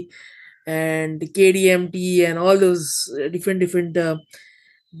and KDMT and all those different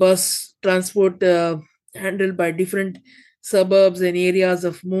bus transport handled by different suburbs and areas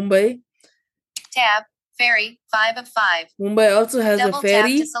of Mumbai. Tab. Ferry. 5 of 5. Mumbai also has Double a tap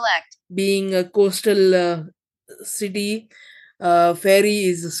ferry, to select. being a coastal city. Ferry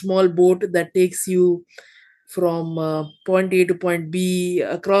is a small boat that takes you from point A to point B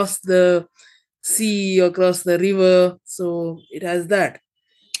across the sea, across the river. So it has that.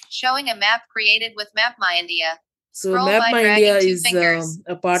 Showing a map created with Map My India. So Scroll Map by My dragging India 2 is fingers.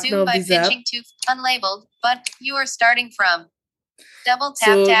 a partner Zoom of by this app. pinching 2 unlabeled, but you are starting from. Double tap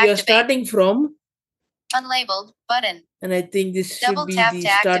So to you are activate. starting from, Unlabeled button. and I think this should Double be tap the to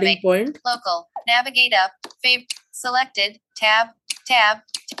starting activate. point. Local. Navigate up. Selected. Tab.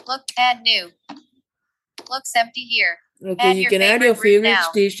 Look. Add new. Looks empty here. Okay, Add you your can add your favorite route favorite now.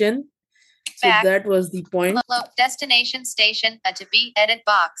 station. So Back. that was the point. Destination station. To be edit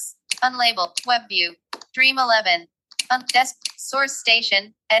box. Unlabeled. Web view. Dream 11. Source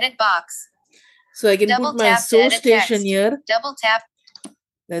station. Edit box. So I can Double put my tap to source edit station text. here. Double tap.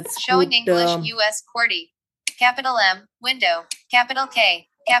 Let's Showing put English US QWERTY. Capital M. Window. Capital K.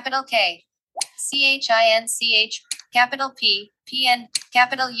 Capital K. CHINCH. Capital P. PN.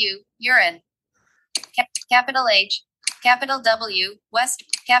 Capital U. Urine. Capital H. Capital W. West.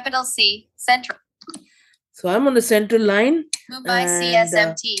 Capital C. Central. So I'm on the central line. Mumbai And,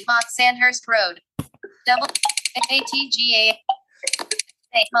 CSMT. Sandhurst Road. Double ATGA.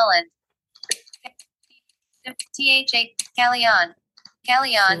 St. Mullen. THA. Kalyan.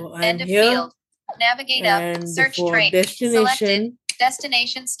 Kalyan. So I'm End of here, field. Navigate up. and Search for train. destination, Selected.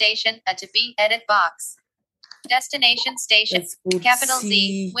 Destination station. To be edit box. Destination station. let's put Capital Z.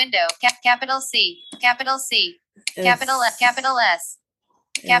 C, Window. Capital C. Capital C. Capital S, Capital S.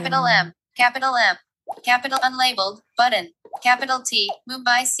 Capital and M. Capital M. Capital unlabeled. Button. Capital T.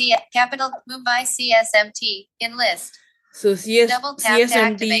 Mumbai C. Capital Mumbai CSMT. In list. So Double tap to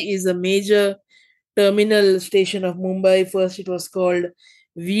activate. CSMT is a major terminal station of Mumbai. First, it was called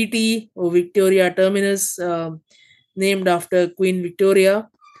VT or Victoria Terminus, named after Queen Victoria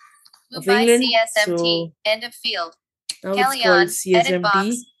of Mumbai England. CSMT. So End of field. now it's Kalyan. called Edit box.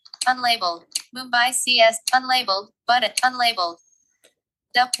 CSMT. Unlabeled. Mumbai CS. Unlabeled. Button. Unlabeled.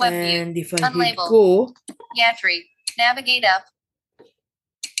 Web view. And if I hit Unlabeled. go, Yatri. Navigate up.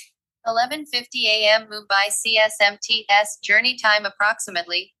 11:50 a.m. Mumbai CSMTS. Journey time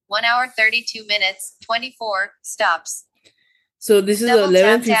approximately 1 hour 32 minutes 24 stops. so this is a Double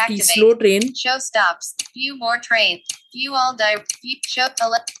tap to 11:50 activate. slow train. Show stops. View more trains. View all show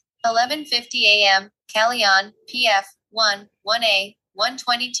 11:50 a.m. Kalyan PF 1A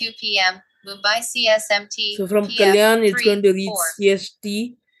 1:22 p.m. Mumbai CSMT. So from PF Kalyan, it's 3, going to reach 4. CST,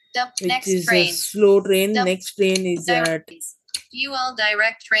 which Next is a train. slow train. Dub- Next train is at. Directions. View all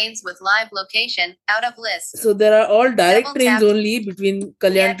direct trains with live location out of list. So there are all direct Double trains tap. only between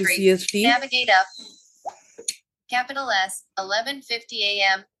Kalyan to Yatri. CST. Navigate up. Capital S 11:50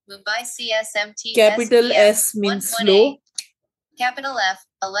 a.m. Mumbai CSMT. Capital SPF, S means 11A. slow. Capital F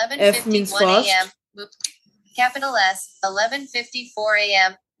F means 11:51 a.m. fast. Capital S 11:54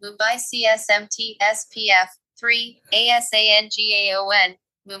 a.m. Mumbai CSMT SPF 3 ASANGAON.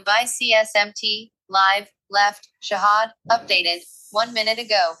 Mumbai CSMT live left Shahad updated 1 minute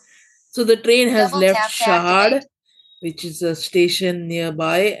ago. So the train has Double left tap to Shahad, activate. which is a station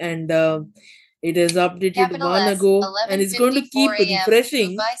nearby, and it has updated Capital 1 S ago, and it's going to keep 11:54 a.m.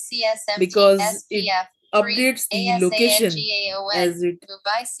 refreshing Mumbai CSMT because it SPF 3 updates the location ASANGAON. as it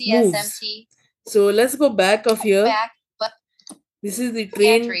Mumbai moves. CSMT So let's go back of here. back but This is the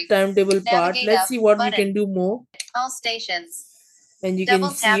train Gantry. timetable part. Navigate Let's up see what we button. can do more. all stations. And you Double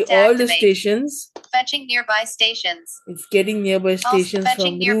can tap see to all the activate. stations. Fetching nearby stations. It's getting nearby stations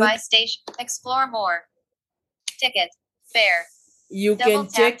Fetching from nearby route. station. Explore more. Ticket. Fare. You Double can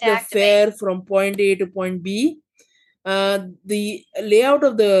tap check to the activate. fare from point A to point B. The layout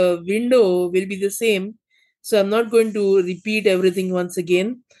of the window will be the same, so I'm not going to repeat everything once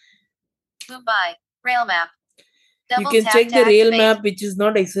again. Mumbai. Rail map. You Double can tap check to the rail activate. map, which is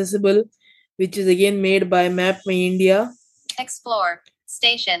not accessible, which is again made by Map My India. Explore.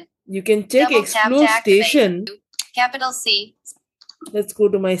 Station. You can check Double tap to Explore activate. Station. Capital C. Let's go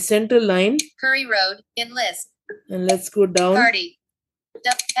to my central line Curry Road. In list. and let's go down. Party.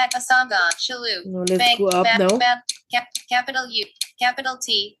 At Asangan. Shalu. No, let's go up now. Capital U. Capital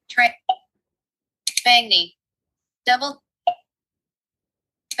T. Bangni. Double.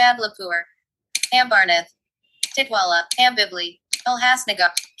 Badlapur. Ambarnath. Titwala. Ambivli.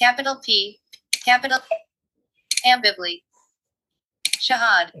 Ulhasnagar. Capital P. Capital Ambivli.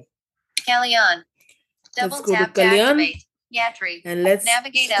 Shahad. Kalyan. Double Let's go to tap to Kalyan. activate. Yatri. And let's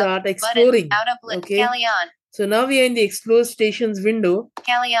Navigate up. start Button. exploring. Out of list. Okay. Kalyan. So now we are in the Explore Stations window.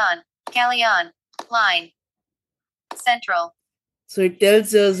 Kalyan. Kalyan. Line. Central. So it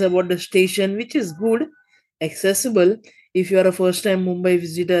tells us about the station, which is good, accessible. If you are a first time Mumbai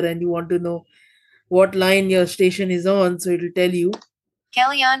visitor and you want to know what line your station is on, so it will tell you.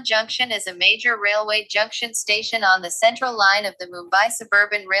 Kalyan Junction is a major railway junction station on the central line of the Mumbai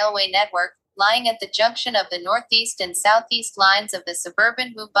Suburban Railway Network, lying at the junction of the northeast and southeast lines of the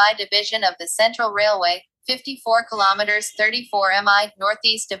Suburban Mumbai Division of the Central Railway, 54 kilometers 34 mi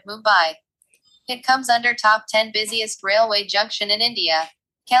northeast of Mumbai. It comes under top 10 busiest railway junction in India.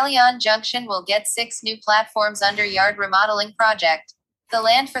 Kalyan Junction will get 6 new platforms under yard remodeling project. The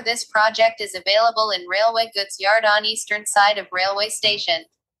land for this project is available in railway goods yard on eastern side of railway station.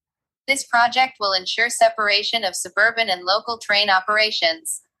 This project will ensure separation of suburban and local train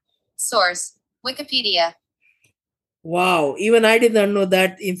operations. Source: Wikipedia. Wow, even I did not know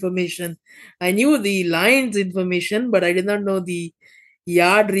that information. I knew the lines information, but I did not know the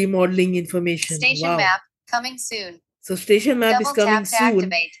yard remodeling information. Station Wow. map coming soon. So station map is Double coming tap to soon.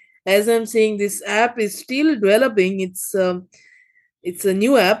 activate. As I'm saying, this app is still developing. It's a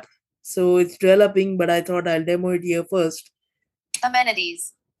new app, so it's developing. But I thought I'll demo it here first.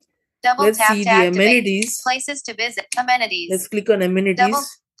 Amenities. Double Let's tap see to the activate. amenities. Places to visit. Amenities. Let's click on amenities. Double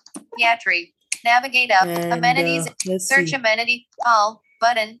Yatri. Navigate up. And, Amenities. let's Search see. amenity. All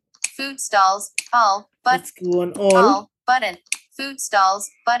button. Food stalls. All but Let's go on all. all button. Food stalls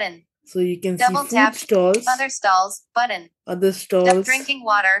button. So you can Double see food tap. stalls, Other stalls button. other stalls, Drinking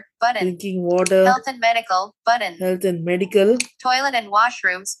water button. drinking water, Health and medical button. health and medical. Toilet and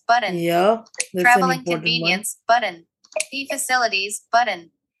washrooms button. Yeah, that's an Traveling important convenience button. E-facilities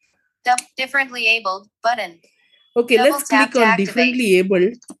button. Differently abled button. one. Okay, Double let's tap click to on activate. differently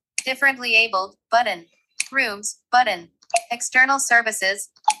abled. Differently abled button. Rooms button. External services.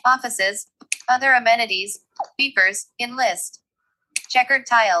 Offices. Other amenities. Beepers in list. Checkered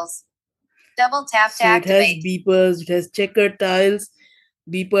tiles. Double tap to So it has activate. beepers, it has checkered tiles.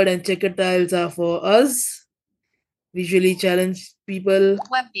 Beeper and checkered tiles are for us, visually challenged people,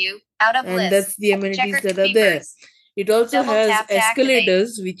 Web view out of and list. that's the amenities Checkered that are there. beepers. It also Double has tap to activate.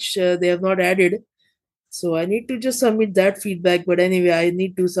 escalators, which they have not added. So I need to just submit that feedback. But anyway, I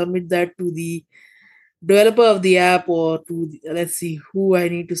need to submit that to the developer of the app, or to let's see who I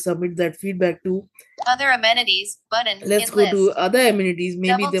need to submit that feedback to. Other amenities button. Let's in go list. to other amenities.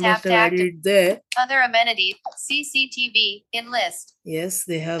 Maybe Double they must tap have to added it there. Other amenities. CCTV in list. Yes,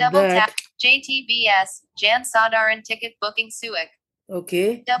 they have Double that. tap. JTBS. Jan Sadaran ticket booking Suik.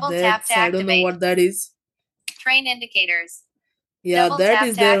 Okay. Double tap to I don't know activate. what that is. Train indicators. Yeah, Double that tap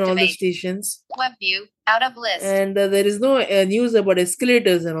is to there on all the activate. stations. Web view out of list. And there is no news about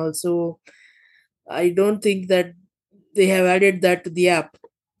escalators, and also I don't think that they have added that to the app.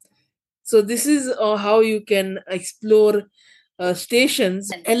 So this is how you can explore stations.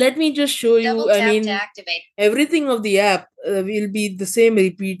 And let me just show Double you, I tap mean, to activate. everything of the app will be the same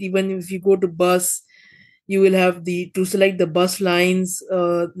repeat. Even if you go to bus, you will have to select the bus lines,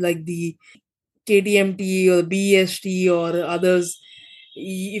 like the KTMT or BEST or others.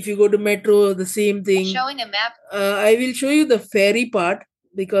 If you go to metro, the same thing. Showing a map. I will show you the ferry part,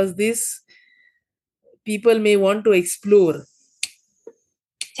 because this people may want to explore.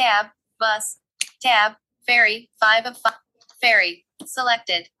 Tab. Bus. Tab. Ferry. 5 of 5. Ferry.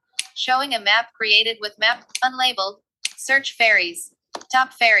 Selected. Showing a map created with map. Unlabeled. Search ferries.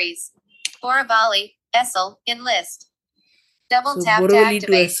 Top ferries. Borivali. Essel. In list. Double So tap to Borivali to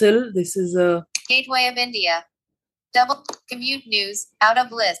activate. Essel. This is a Gateway of India. Double commute news out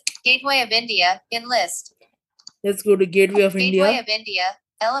of list. Gateway of India in list. let's go to Gateway of Gateway India, of India.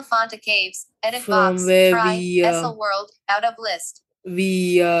 Elephanta Caves. Edit from box. where Try. we Essel World out of list.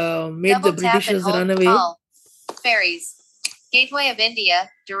 made Double the tap and Britishers hold run away. all. Ferries. Gateway of India.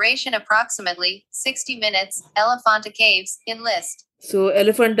 Duration approximately 60 minutes. Elephanta Caves in list. So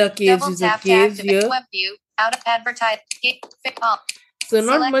Elephanta Caves Double is a tap to cave activate here. web view. Out of advertise. All. So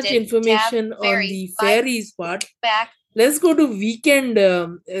not much Selected. information Tab. on Ferry. the 5. ferries part. Back. Let's go to weekend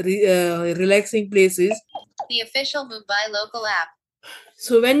relaxing places. The official Mumbai local app.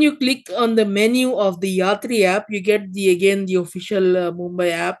 So when you click on the menu of the Yatri app, you get the official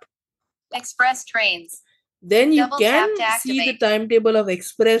Mumbai app. Express trains. Then you Double can tap to see the activate. timetable of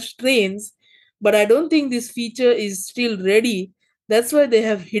express trains, but I don't think this feature is still ready. That's why they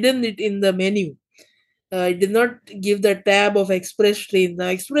have hidden it in the menu. It did not give the tab of express trains. Now,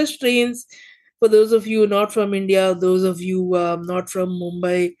 express trains, for those of you not from India, those of you not from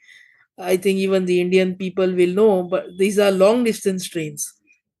Mumbai, I think even the Indian people will know, but these are long distance trains.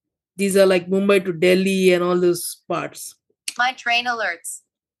 These are like Mumbai to Delhi and all those parts. My train alerts.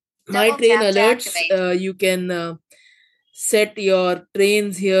 My Double train tap to alerts, activate. you can set your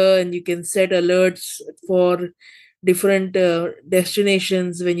trains here, and you can set alerts for different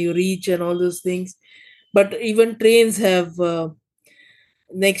destinations when you reach and all those things. But even trains have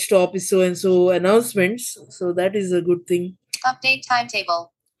next stop is so and so announcements, so that is a good thing. Update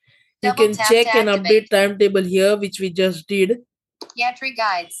timetable. You Double can tap check to and activate. update timetable here, which we just did. Yatri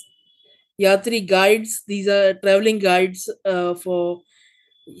guides. Yatri guides, these are traveling guides for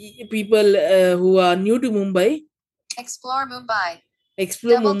people who are new to Mumbai. Explore Mumbai.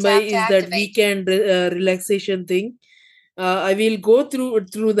 Explore Double Mumbai tap to is that activate. weekend relaxation thing. I will go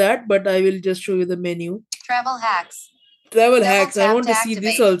through that, but I will just show you the menu. Travel hacks. Travel Double hacks. I tap want to to see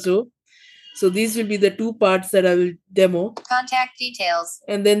this activate. also. So these will be the two parts that I will demo. Contact details.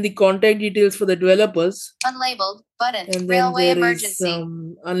 And then the contact details for the developers. Unlabeled button. And then Railway there emergency. is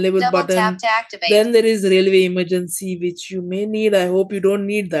unlabeled Double button. tap to activate. Then there is railway emergency, which you may need. I hope you don't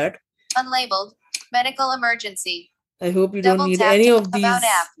need that. Unlabeled. Medical emergency. I hope you Double don't need tap any to of these about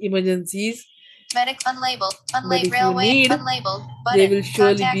app. emergencies. Unlabeled. But Unlabeled. if you Railway. need, Unlabeled they button. will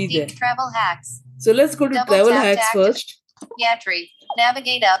surely Contact be there. travel hacks. So let's go to Double travel tap to hacks activate. first. Yatri.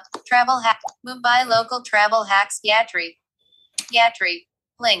 Navigate up. Travel hack. Mumbai local travel hacks. Yatri. Yatri.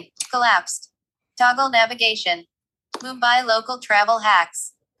 Link. Collapsed. Toggle navigation. Mumbai local travel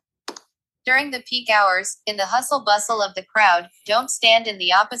hacks. During the peak hours, in the hustle bustle of the crowd, don't stand in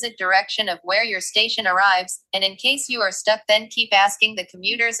the opposite direction of where your station arrives, and in case you are stuck, then keep asking the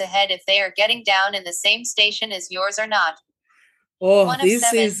commuters ahead if they are getting down in the same station as yours or not. Oh, One of this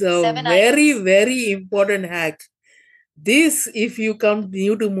seven- is a seven very, items. very important hack. This, if you come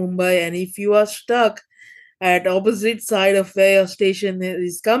new to Mumbai and if you are stuck at opposite side of where your station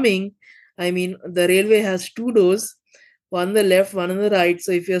is coming, I mean, the railway has two doors, one on the left, one on the right.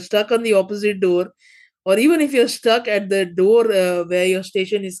 So if you're stuck on the opposite door, or even if you're stuck at the door where your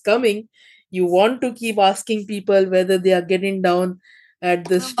station is coming, you want to keep asking people whether they are getting down at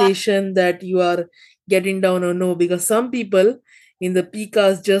the station that you are getting down or no, because some people in the peak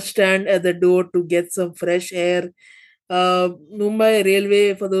hours just stand at the door to get some fresh air. Mumbai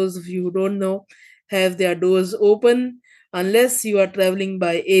Railway, for those of you who don't know, have their doors open unless you are traveling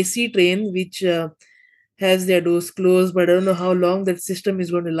by AC train, which has their doors closed, but I don't know how long that system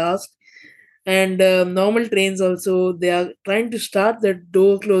is going to last. And normal trains also, they are trying to start the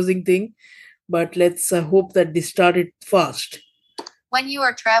door closing thing, but let's hope that they start it fast. When you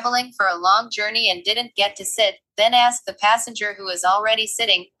are traveling for a long journey and didn't get to sit, then ask the passenger who is already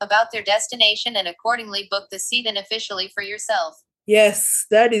sitting about their destination and accordingly book the seat unofficially for yourself. Yes,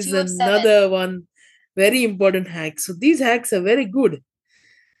 that is 2 of 7. another one very important hack. So these hacks are very good,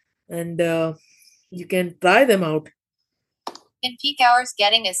 and you can try them out. In peak hours,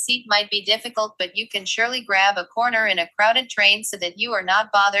 getting a seat might be difficult, but you can surely grab a corner in a crowded train so that you are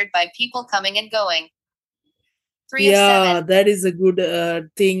not bothered by people coming and going. 3 of Yeah, 7. that is a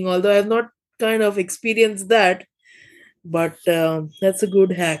good thing, although I've not kind of experienced that, but that's a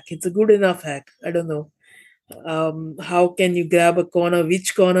good hack. It's a good enough hack. I don't know. How can you grab a corner?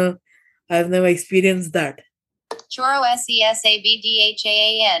 Which corner? I've never experienced that. Choro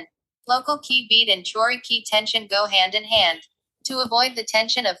SESABDHAAN. Local key beat and chori key tension go hand in hand. To avoid the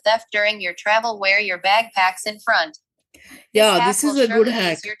tension of theft during your travel, wear your backpacks in front. Yeah, hack this is will a good surely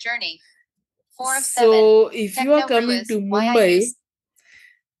hack. ease your journey. 4 of 7. So if you are Techno coming Ruiz, to why I Mumbai, use-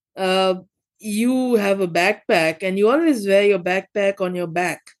 you have a backpack and you always wear your backpack on your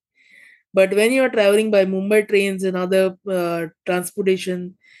back. But when you are traveling by Mumbai trains and other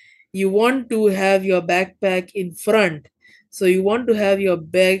transportation, you want to have your backpack in front. So you want to have your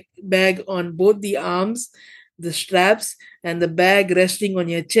bag on both the arms, the straps, and the bag resting on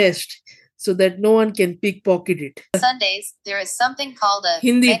your chest so that no one can pickpocket it. Sundays, there is something called a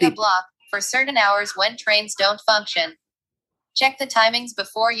Hindi mega tip. block for certain hours when trains don't function. Check the timings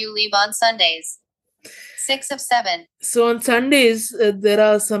before you leave on Sundays. 6 of 7. So on Sundays, there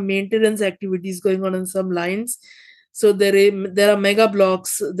are some maintenance activities going on some lines. So there are mega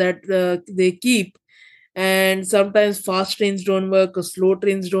blocks that they keep, and sometimes fast trains don't work or slow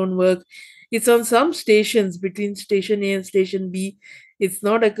trains don't work. It's on some stations between station A and station B. It's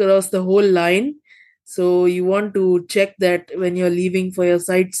not across the whole line. So you want to check that when you're leaving for your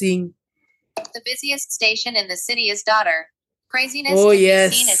sightseeing. The busiest station in the city is Dadar. Craziness Oh, can be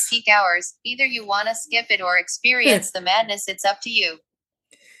yes. seen at peak hours. Either you want to skip it or experience the madness. It's up to you.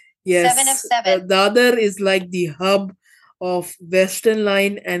 Yes, 7 of 7. Dadar is like the hub of Western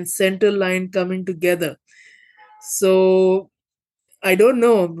Line and Central Line coming together. So I don't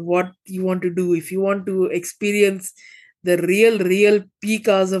know what you want to do. If you want to experience the real peak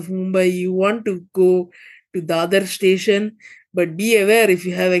hours of Mumbai, you want to go to Dadar station, but be aware if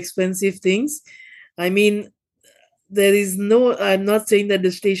you have expensive things. I mean, I'm not saying that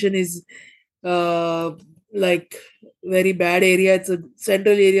the station is like very bad area. It's a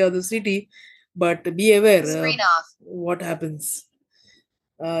central area of the city, but be aware Screen off. what happens.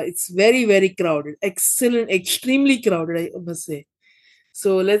 It's very crowded. Extremely crowded, I must say.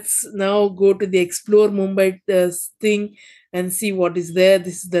 So let's now go to the Explore Mumbai thing and see what is there.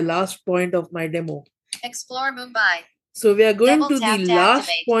 This is the last point of my demo. Explore Mumbai. So we are going Double to tap the to last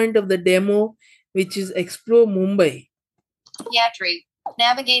activate. point of the demo, which is Explore Mumbai. Yatri.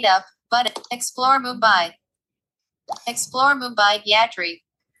 Navigate up. Button. Explore Mumbai. Explore Mumbai. Yatri.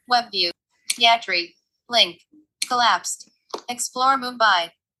 Web view. Yatri. Link. Collapsed. Explore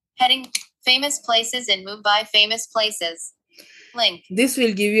Mumbai. Heading. Famous places in Mumbai. Famous places. Link. This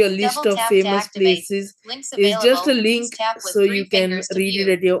will give you a list Double of tap to famous activate. places. Links It's just a available. link Use tap with so 3 you can fingers to read view.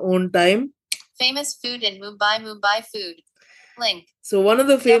 it at your own time. Famous food in Mumbai. Mumbai food. Link. So one of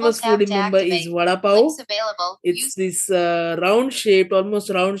the famous Double food in tap to Mumbai is activate. vada pav. Links available. It's Use this round shaped, almost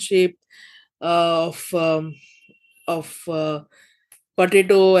round shape of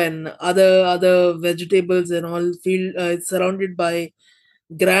potato and other vegetables and all. It's surrounded by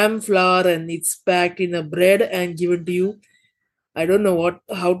gram flour and it's packed in a bread and given to you. I don't know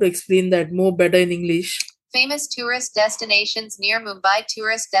how to explain that more better in English. famous tourist destinations near Mumbai.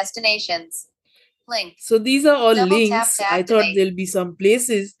 Tourist destinations. Link. So these are all Double tap links. to I thought activate. there'll be some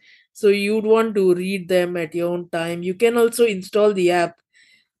places, so you'd want to read them at your own time. You can also install the app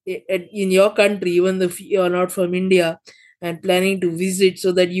in your country, even if you're not from India and planning to visit,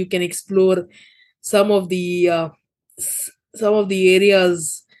 so that you can explore some of the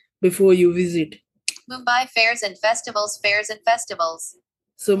areas before you visit. Mumbai fairs and festivals. Fairs and festivals.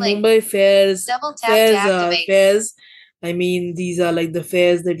 So Link. Mumbai fairs, Double tap to fairs are activate. fairs. I mean, these are like the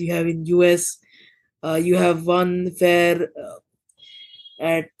fairs that you have in US. You have one fair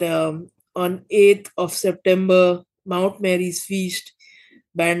at on 8th of September, Mount Mary's Feast.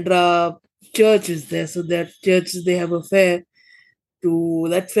 Bandra Church is there, so that church they have a fair.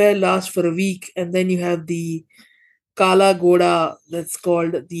 That fair lasts for a week, and then you have the Kala Goda, that's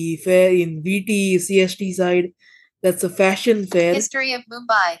called the fair in VT CST side. That's a fashion fair. History of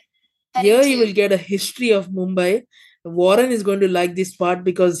Mumbai. Heading Here you 2. will get a history of Mumbai. Warren is going to like this part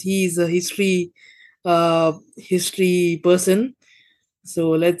because he is a history person.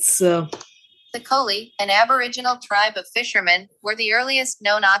 So let's The Koli, an aboriginal tribe of fishermen, were the earliest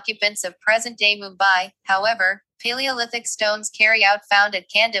known occupants of present-day Mumbai. However, Paleolithic stones found at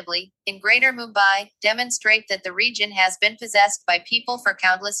Kandivali, in Greater Mumbai, demonstrate that the region has been possessed by people for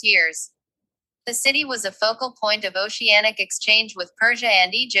countless years. The city was a focal point of oceanic exchange with Persia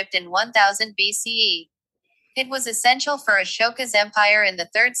and Egypt in 1000 BCE. It was essential for Ashoka's empire in the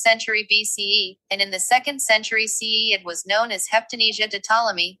 3rd century BCE, and in the 2nd century CE it was known as Heptanesia to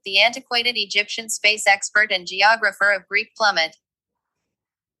Ptolemy, the antiquated Egyptian space expert and geographer of Greek plummet.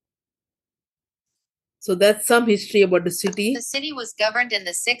 so that's some history about the city. The city was governed in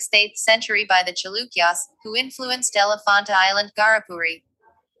the 6th-8th century by the Chalukyas, who influenced Elephanta Island Garapuri.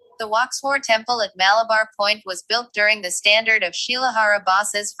 The Waxhor Temple at Malabar Point was built during the standard of Shilahara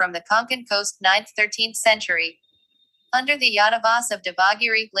Basas from the Konkan coast 9th-13th century. Under the Yadavas of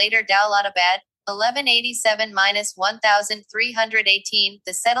Devagiri, later Daulatabad, 1187-1318,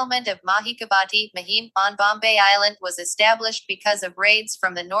 the settlement of Mahikavati, Mahim, on Bombay Island was established because of raids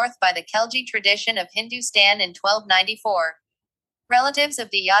from the north by the Khelji tradition of Hindustan in 1294. Relatives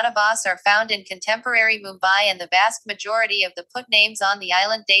of the Yadavas are found in contemporary Mumbai, and the vast majority of the put names on the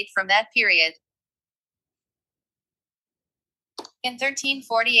island date from that period. In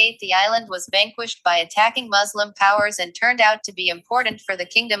 1348, the island was vanquished by attacking Muslim powers and turned out to be important for the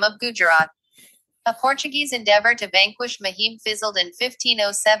Kingdom of Gujarat. A Portuguese endeavor to vanquish Mahim fizzled in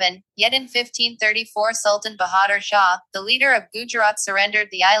 1507, yet in 1534 Sultan Bahadur Shah, the leader of Gujarat, surrendered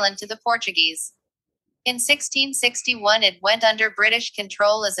the island to the Portuguese. In 1661 it went under British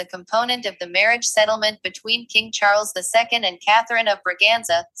control as a component of the marriage settlement between King Charles II and Catherine of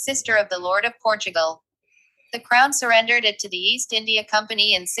Braganza, sister of the Lord of Portugal. The Crown surrendered it to the East India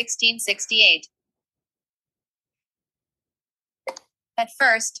Company in 1668. At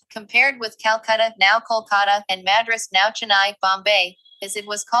first, compared with Calcutta, now Kolkata, and Madras, now Chennai, Bombay, as it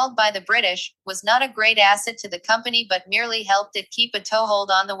was called by the British, was not a great asset to the company but merely helped it keep a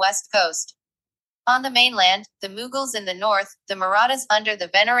toehold on the west coast. On the mainland, the Mughals in the north, the Marathas under the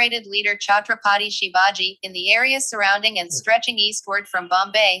venerated leader Chhatrapati Shivaji in the area surrounding and stretching eastward from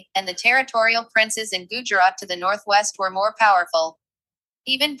Bombay, and the territorial princes in Gujarat to the northwest were more powerful.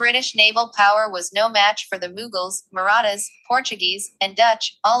 Even British naval power was no match for the Mughals, Marathas, Portuguese, and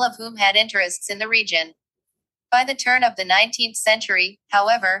Dutch, all of whom had interests in the region. By the turn of the 19th century,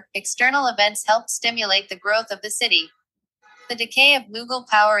 however, external events helped stimulate the growth of the city. The decay of Mughal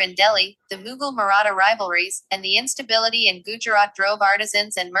power in Delhi, the Mughal-Maratha rivalries, and the instability in Gujarat drove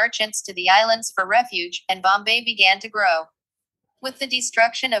artisans and merchants to the islands for refuge, and Bombay began to grow. With the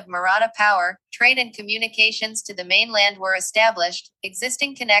destruction of Maratha power, trade and communications to the mainland were established,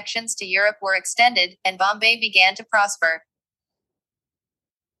 existing connections to Europe were extended, and Bombay began to prosper.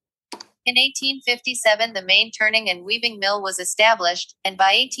 In 1857, the main turning and weaving mill was established, and by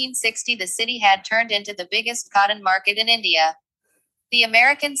 1860, the city had turned into the biggest cotton market in India. The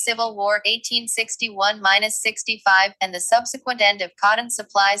American Civil War 1861-65 and the subsequent end of cotton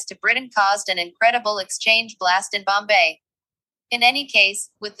supplies to Britain caused an incredible exchange blast in Bombay. In any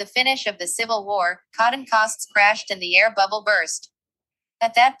case, with the finish of the Civil War, cotton costs crashed and the air bubble burst.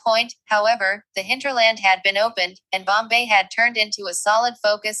 At that point, however, the hinterland had been opened, and Bombay had turned into a solid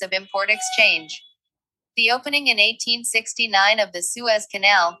focus of import exchange. The opening in 1869 of the Suez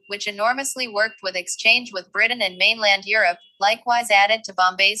Canal, which enormously worked with exchange with Britain and mainland Europe, likewise added to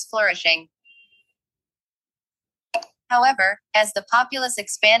Bombay's flourishing. However, as the populace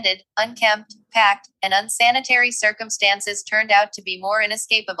expanded, unkempt, packed, and unsanitary circumstances turned out to be more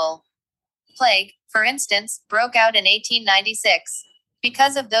inescapable. Plague, for instance, broke out in 1896.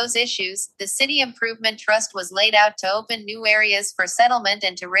 Because of those issues, the City Improvement Trust was laid out to open new areas for settlement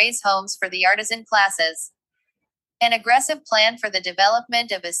and to raise homes for the artisan classes. An aggressive plan for the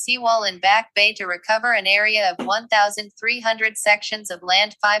development of a seawall in Back Bay to recover an area of 1,300 sections of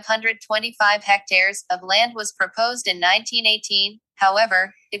land, 525 hectares of land, was proposed in 1918.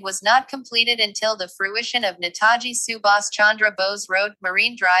 However, it was not completed until the fruition of Netaji Subhas Chandra Bose Road,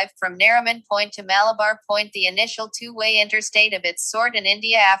 Marine Drive, from Nariman Point to Malabar Point, the initial two-way interstate of its sort in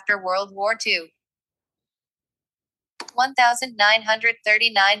India after World War II.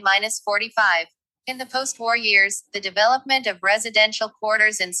 1939-45. In the post-war years, the development of residential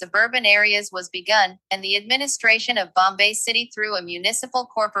quarters in suburban areas was begun, and the administration of Bombay City through a municipal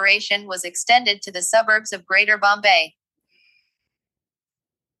corporation was extended to the suburbs of Greater Bombay.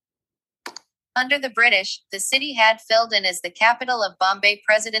 Under the British, the city had filled in as the capital of Bombay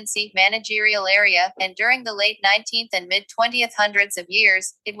Presidency managerial area, and during the late 19th and mid-20th hundreds of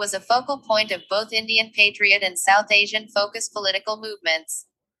years, it was a focal point of both Indian patriot and South Asian-focused political movements.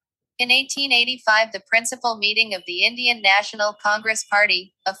 In 1885, the principal meeting of the Indian National Congress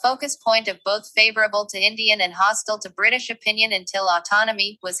Party, a focus point of both favorable to Indian and hostile to British opinion until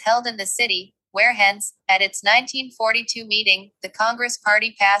autonomy, was held in the city, where hence, at its 1942 meeting, the Congress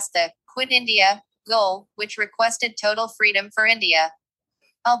Party passed the Quit India goal, which requested total freedom for India.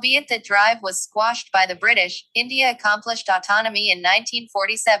 Albeit the drive was squashed by the British, India accomplished autonomy in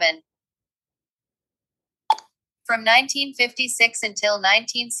 1947. From 1956 until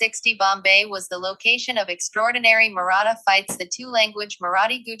 1960, Bombay was the location of extraordinary Maratha fights, the two-language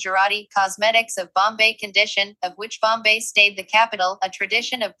Marathi-Gujarati cosmetics of Bombay condition, of which Bombay stayed the capital, a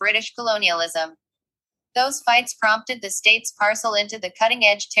tradition of British colonialism. Those fights prompted the state's parcel into the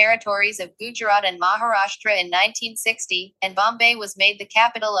cutting-edge territories of Gujarat and Maharashtra in 1960, and Bombay was made the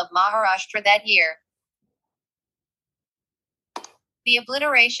capital of Maharashtra that year. The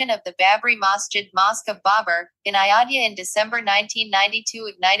obliteration of the Babri Masjid Mosque of Babur, in Ayodhya in December 1992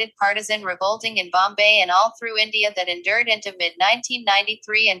 ignited partisan revolting in Bombay and all through India that endured into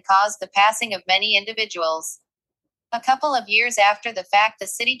mid-1993 and caused the passing of many individuals. A couple of years after the fact, the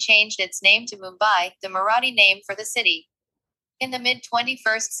city changed its name to Mumbai, the Marathi name for the city. In the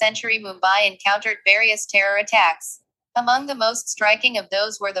mid-21st century, Mumbai encountered various terror attacks. Among the most striking of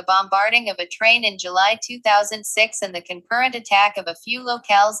those were the bombarding of a train in July 2006 and the concurrent attack of a few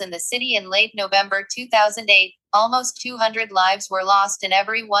locales in the city in late November 2008. Almost 200 lives were lost in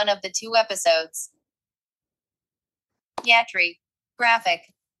every one of the two episodes. Yatri.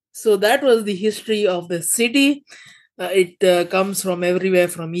 Graphic. So that was the history of the city. It comes from everywhere,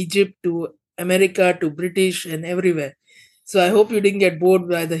 from Egypt to America to British and everywhere. So I hope you didn't get bored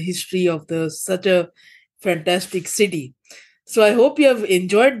by the history of such a fantastic city. So I hope you have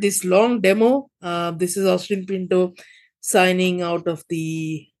enjoyed this long demo. This is Austin Pinto signing out of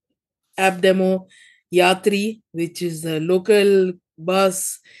the app demo Yatri, which is the local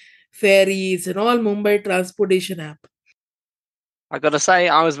bus, ferries, and all Mumbai transportation app. I got to say,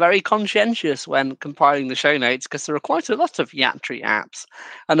 I was very conscientious when compiling the show notes because there are quite a lot of Yatri apps.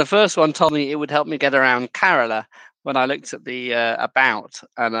 And the first one told me it would help me get around Kerala when I looked at the about.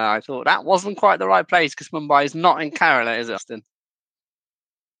 And I thought that wasn't quite the right place because Mumbai is not in Kerala, is it, Austin?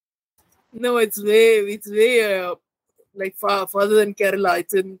 No, it's way like farther than Kerala.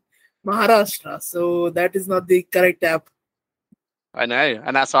 It's in Maharashtra. So that is not the correct app. I know.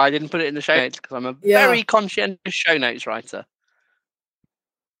 And that's why I didn't put it in the show notes because I'm a very conscientious show notes writer.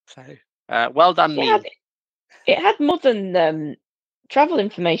 So, well done, me. It had more than travel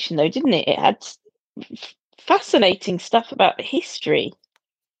information, though, didn't it? It had fascinating stuff about the history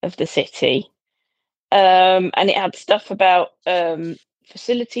of the city, and it had stuff about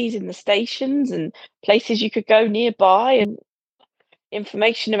facilities in the stations and places you could go nearby, and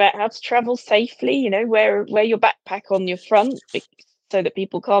information about how to travel safely. You know, where your backpack on your front, so that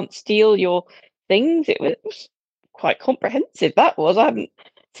people can't steal your things. It was quite comprehensive, that was. I haven't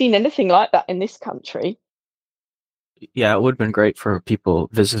seen anything like that in this country. Yeah, it would have been great for people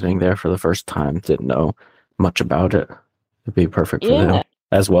visiting there for the first time, didn't know much about it. It'd be perfect for them,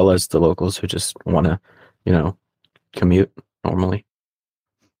 as well as the locals who just want to, commute normally.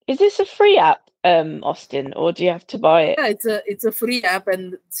 Is this a free app, Austin, or do you have to buy it? Yeah, it's a free app,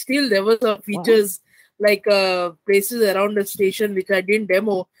 and still there were some features like places around the station which I didn't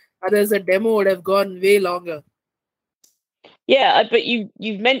demo. Otherwise, a demo would have gone way longer. Yeah, but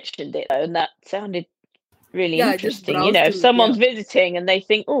you've mentioned it though, and that sounded really interesting. If someone's visiting and they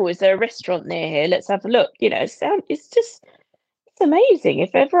think, "Oh, is there a restaurant near here? Let's have a look." It's amazing.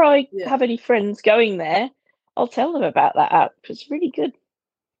 If ever I have any friends going there, I'll tell them about that app. It's really good.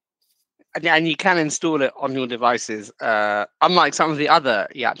 And you can install it on your devices. Unlike some of the other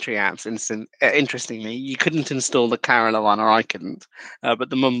Yatri apps, interestingly, you couldn't install the Kerala one, or I couldn't. But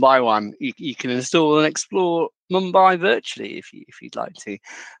the Mumbai one, you can install and explore Mumbai virtually if you'd like to.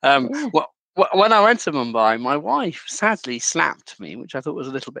 When I went to Mumbai, my wife sadly slapped me, which I thought was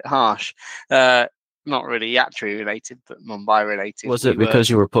a little bit harsh. Not really Yatri related, but Mumbai related. Was it because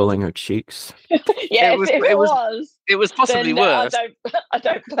you were pulling her cheeks? Yes, it was. It was possibly worse. I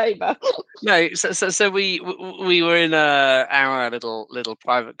don't blame her. No, so we were in our little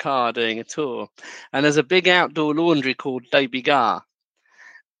private car doing a tour, and there's a big outdoor laundry called Debigar,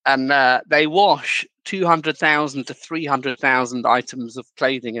 and they wash 200,000 to 300,000 items of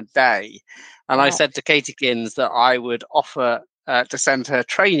clothing a day. And I said to Katie Kins that I would offer to send her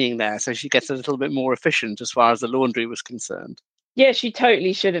training there so she gets a little bit more efficient as far as the laundry was concerned. Yeah, she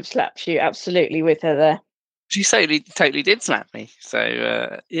totally should have slapped you, absolutely, with her there. She totally did slap me.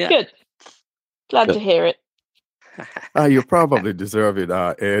 So, yeah. Good. Glad to hear it. You probably deserve it,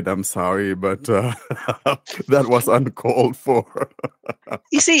 Ed. I'm sorry, but that was uncalled for.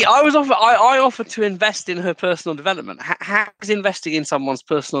 You see, I offered to invest in her personal development. How is investing in someone's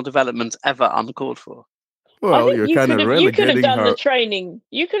personal development ever uncalled for? Well, you're kind of relegating you could have done her. the training.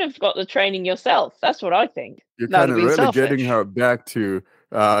 You could have got the training yourself. That's what I think. You're kind of relegating her back to,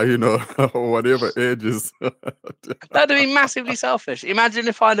 whatever age is. That'd have been massively selfish. Imagine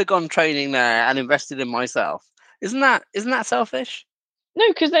if I'd have gone training there and invested in myself. Isn't that selfish? No,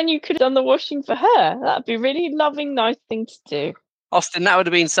 because then you could have done the washing for her. That'd be really loving, nice thing to do. Austin, that would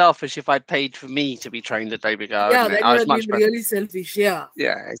have been selfish if I'd paid for me to be trained at Debigar. Yeah, that would have been really selfish. Yeah.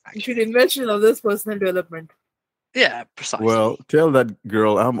 Yeah, exactly. You should invest in others' personal development. Yeah, precisely. Well, tell that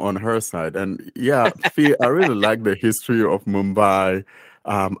girl I'm on her side. And yeah, Fee, I really like the history of Mumbai.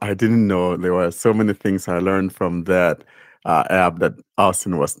 I didn't know there were so many things I learned from that app that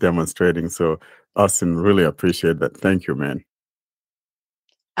Austin was demonstrating. So, Austin, really appreciate that. Thank you, man.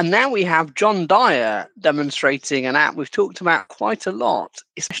 And now we have John Dyer demonstrating an app we've talked about quite a lot,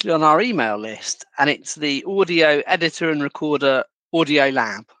 especially on our email list, and it's the Audio Editor and Recorder Audio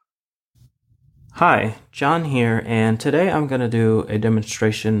Lab. Hi, John here, and today I'm going to do a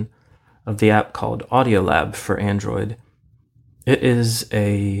demonstration of the app called Audio Lab for Android. It is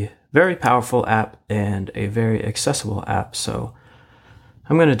a very powerful app and a very accessible app, so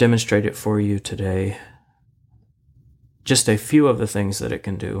I'm going to demonstrate it for you today. Just a few of the things that it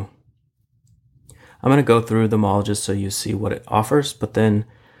can do. I'm going to go through them all just so you see what it offers, but then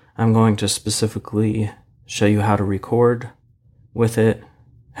I'm going to specifically show you how to record with it,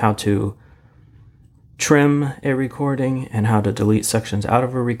 how to trim a recording, and how to delete sections out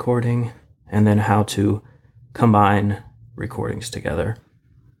of a recording, and then how to combine recordings together.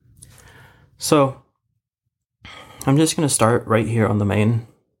 So I'm just going to start right here on the main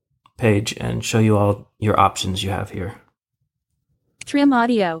page and show you all your options you have here. Trim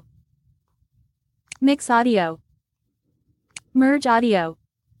audio, mix audio, merge audio,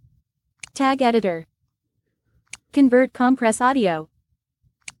 tag editor, convert compress audio,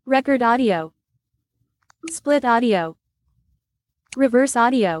 record audio, split audio, reverse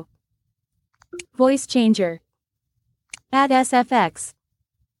audio, voice changer, add SFX,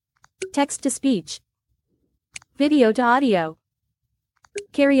 text to speech, video to audio,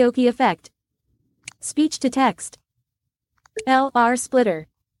 karaoke effect, speech to text, LR splitter,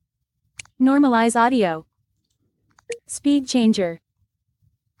 normalize audio, speed changer,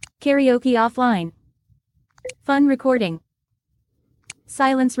 karaoke offline, fun recording,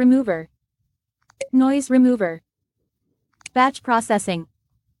 silence remover, noise remover, batch processing,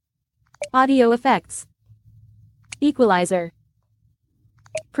 audio effects, equalizer,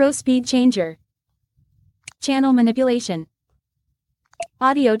 pro speed changer, channel manipulation,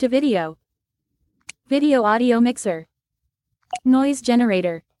 audio to video, video audio mixer, noise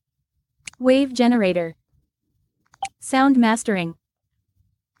generator, wave generator, sound mastering,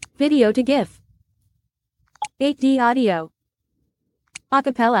 Video to GIF. 8D audio.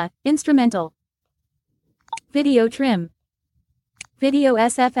 Acapella, instrumental. Video trim. Video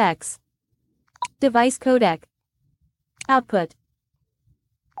SFX. Device codec. Output.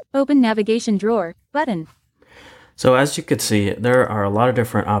 Open navigation drawer, button. So as you could see, there are a lot of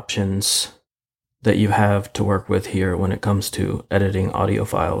different options that you have to work with here when it comes to editing audio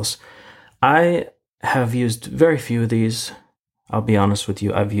files. I have used very few of these. I'll be honest with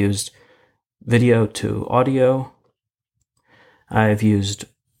you. I've used video to audio. I've used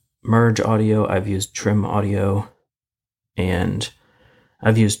merge audio. I've used trim audio. And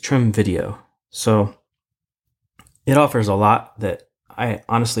I've used trim video. So it offers a lot that I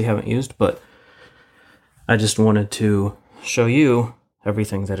honestly haven't used, but I just wanted to show you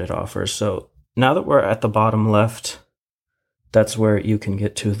everything that it offers. So now that we're at the bottom left, that's where you can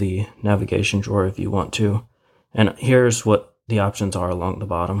get to the navigation drawer if you want to. And here's what the options are along the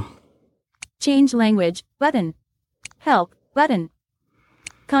bottom. Change language, button. Help, button.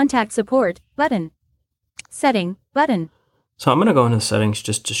 Contact support, button. Setting, button. So I'm going to go into settings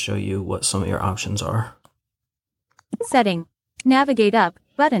just to show you what some of your options are. Setting. Navigate up,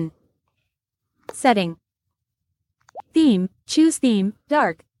 button. Setting. Theme. Choose theme,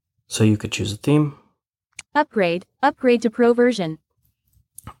 dark. So you could choose a theme. Upgrade. Upgrade to Pro version.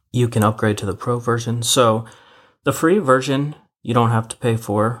 You can upgrade to the Pro version. So the free version you don't have to pay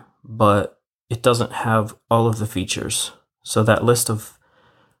for, but it doesn't have all of the features. So that list of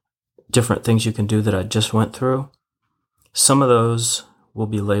different things you can do that I just went through, some of those will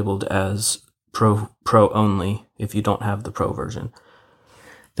be labeled as Pro only if you don't have the Pro version.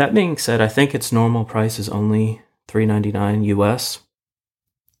 That being said, I think its normal price is only $3.99 US.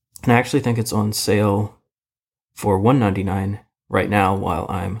 And I actually think it's on sale for $1.99 right now while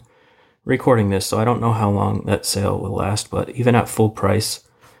I'm recording this. So I don't know how long that sale will last, but even at full price,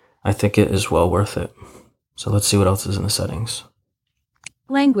 I think it is well worth it. So let's see what else is in the settings.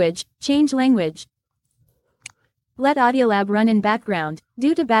 Language. Change language. Let Audiolab run in background.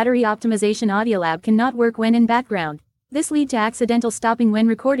 Due to battery optimization, Audiolab cannot work when in background. This lead to accidental stopping when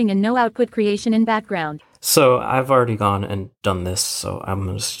recording and no output creation in background. So I've already gone and done this, so I'm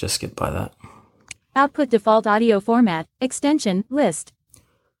going to just skip by that. Output default audio format. Extension. List.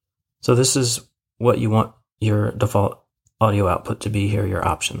 So this is what you want your default audio output to be here, your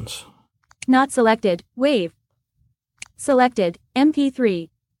options. Not selected. Wave. Selected. MP3.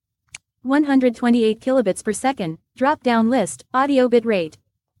 128 kilobits per second. Drop down list. Audio bit rate.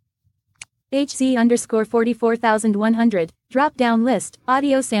 HZ_44100. Drop down list.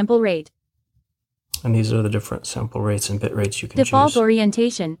 Audio sample rate. And these are the different sample rates and bit rates you can Default choose.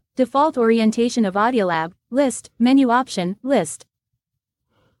 orientation. Default orientation of Audiolab. List. Menu option. List.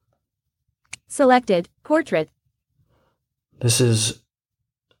 Selected. Portrait. This is,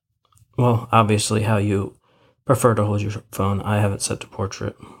 well, obviously how you prefer to hold your phone. I have it set to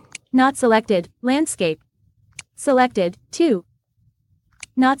portrait. Not selected. Landscape. Selected. 2.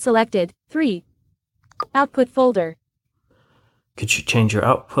 Not selected. 3. Output folder. Could you change your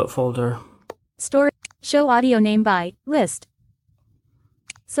output folder? Store. Show audio name by. List.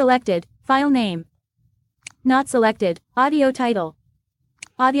 Selected. File name. Not selected. Audio title.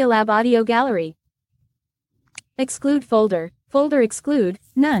 Audiolab audio gallery. Exclude folder. Folder exclude.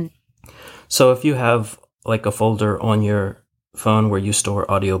 None. So if you have like a folder on your phone where you store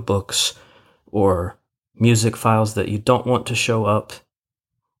audiobooks or music files that you don't want to show up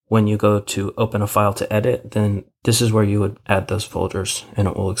when you go to open a file to edit, then this is where you would add those folders and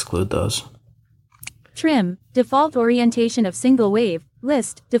it will exclude those. Trim. Default orientation of single wave.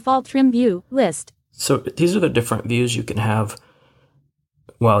 List. Default trim view. List. So these are the different views you can have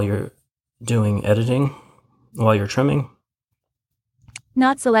while you're doing editing, while you're trimming.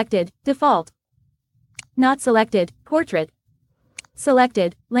 Not selected. Default. Not selected. Portrait.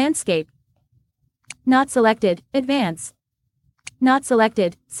 Selected. Landscape. Not selected. Advance. Not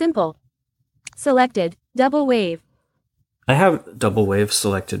selected. Simple. Selected. Double wave. I have double wave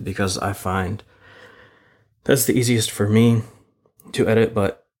selected because I find that's the easiest for me to edit,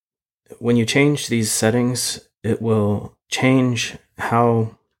 but when you change these settings, it will change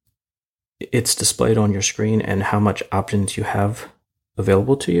how it's displayed on your screen and how much options you have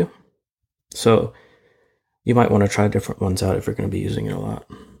available to you. So you might want to try different ones out if you're going to be using it a lot.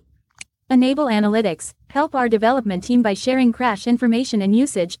 Enable analytics. Help our development team by sharing crash information and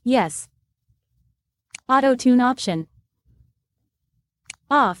usage. Yes. Auto-tune option.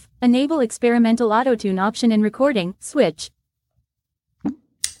 Off. Enable experimental auto-tune option in recording. Switch.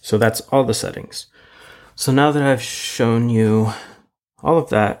 So that's all the settings. So now that I've shown you all of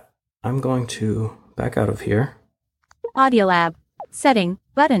that, I'm going to back out of here. Audiolab. Setting.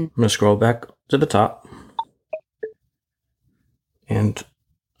 Button. I'm going to scroll back to the top. And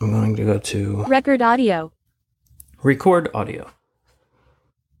I'm going to go to Record audio. Record audio.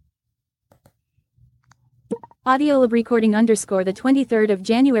 Audiolab recording underscore the 23rd of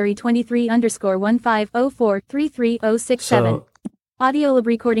January 23 underscore 1504 33067. So Audiolab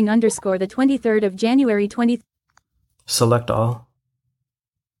recording underscore the 23rd of January 20. select all.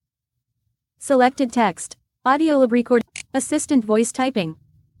 Selected text. Audiolab record. Assistant voice typing.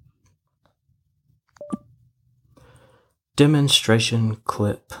 Demonstration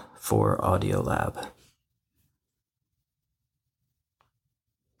clip for Audiolab.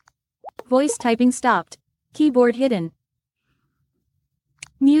 Voice typing stopped. Keyboard hidden.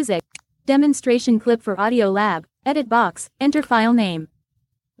 Music. Demonstration clip for Audiolab. Edit box. Enter file name.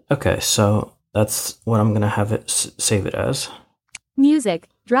 Okay, so that's what I'm going to have it save it as. Music.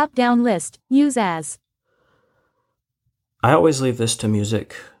 Drop down list. Use as. I always leave this to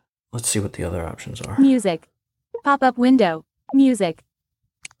music. Let's see what the other options are. Music. Pop-up window. Music.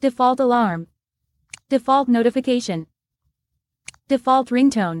 Default alarm. Default notification. Default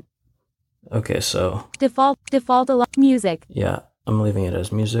ringtone. Okay, so Default alarm. Music. yeah, I'm leaving it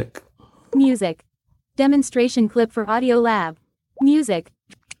as music. Music. Demonstration clip for Audiolab. Music.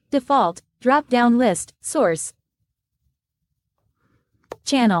 Default. Drop down list. Source.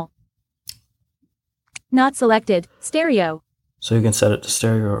 Channel. Not selected. Stereo. So you can set it to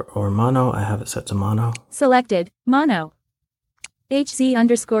stereo or mono. I have it set to mono. Selected. Mono. HZ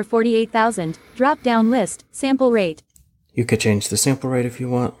underscore 48,000. Drop down list. Sample rate. You could change the sample rate if you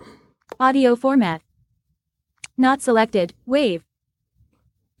want. Audio format. Not selected. Wave.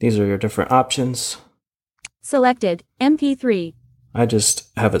 These are your different options. Selected. MP3. I just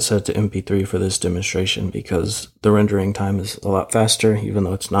have it set to MP3 for this demonstration because the rendering time is a lot faster, even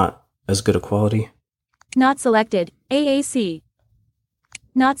though it's not as good a quality. Not selected. AAC.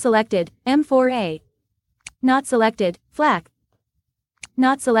 Not selected. M4A. Not selected. FLAC.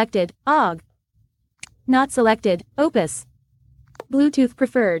 Not selected. OGG. Not selected. Opus. Bluetooth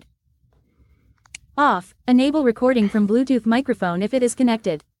preferred. Off. Enable recording from Bluetooth microphone if it is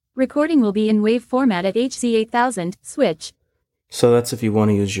connected. Recording will be in WAV format at HZ8000. Switch. So that's if you want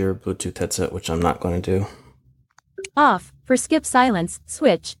to use your Bluetooth headset, which I'm not going to do. Off. For skip silence.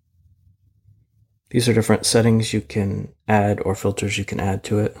 Switch. These are different settings you can add or filters you can add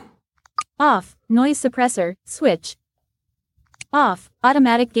to it. Off. Noise suppressor. Switch. Off.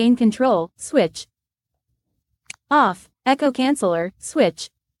 Automatic gain control. Switch. Off. Echo canceller. Switch.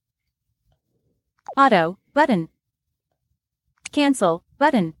 Auto. Button. Cancel.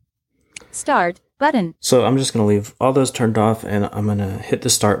 Button. Start. Button. So I'm just going to leave all those turned off and I'm going to hit the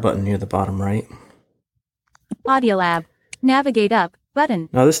start button near the bottom right. Audiolab. Navigate up. Button.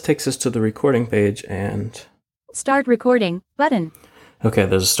 Now this takes us to the recording page and... Start recording. Button. Okay,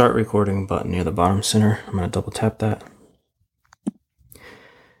 there's a start recording button near the bottom center. I'm going to double tap that.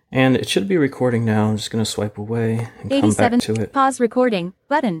 And it should be recording now. I'm just going to swipe away and come back to it. Pause recording.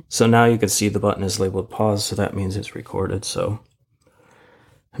 Button. So now you can see the button is labeled pause, so that means it's recorded. So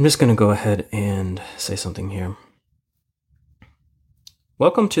I'm just going to go ahead and say something here.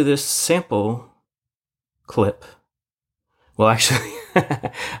 Welcome to this sample clip. Well, actually,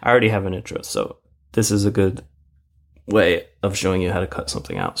 I already have an intro, so this is a good way of showing you how to cut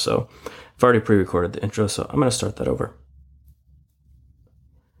something out. So I've already pre-recorded the intro, so I'm going to start that over.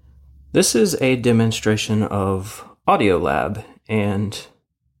 This is a demonstration of Audiolab, and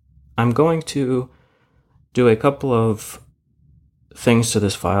I'm going to do a couple of things to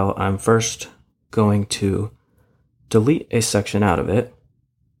this file. I'm first going to delete a section out of it.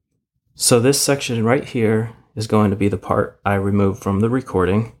 So this section right here is going to be the part I removed from the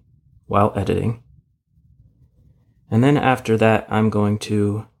recording while editing. And then after that, I'm going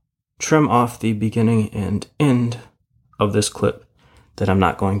to trim off the beginning and end of this clip that I'm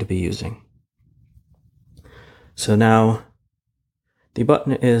not going to be using. So now the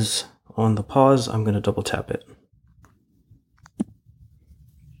button is on the pause. I'm going to double tap it.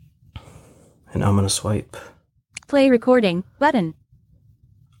 And I'm going to swipe. Play recording. Button.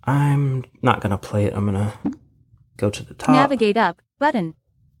 I'm not going to play it. I'm going to go to the top. Navigate up. Button.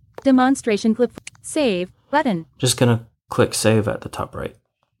 Demonstration clip. Save. Button. Just going to click save at the top right.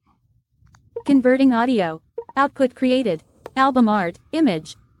 Converting audio. Output created. Album art.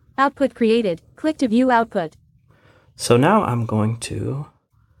 Image. Output created. Click to view output. So now I'm going to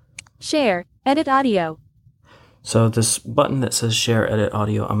share. Edit audio. So this button that says share edit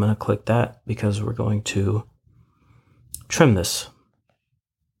audio, I'm going to click that because we're going to trim this.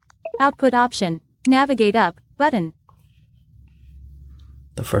 Output option. Navigate up. Button.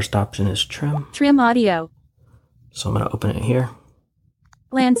 The first option is trim. Trim audio. So I'm going to open it here.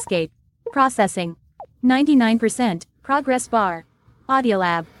 Landscape. Processing. 99%. Progress bar.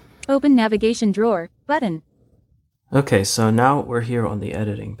 Audiolab. Open navigation drawer. Button. Okay, so now we're here on the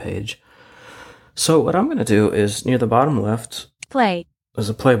editing page. So what I'm going to do is near the bottom left, Play. there's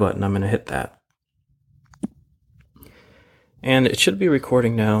a play button. I'm going to hit that. And it should be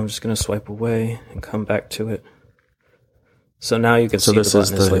recording now. I'm just going to swipe away and come back to it. So now you can see this the is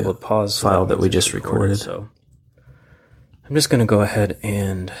button is the labeled pause file that we means it's just recorded. So I'm just going to go ahead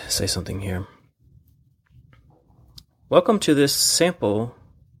and say something here. Welcome to this sample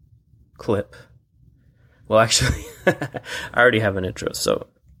clip. Well, actually, I already have an intro, so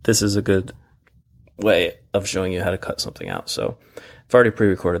this is a good way of showing you how to cut something out. So I've already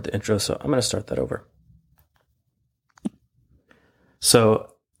pre-recorded the intro, so I'm going to start that over.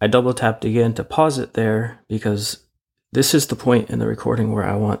 So I double tapped again to pause it there because this is the point in the recording where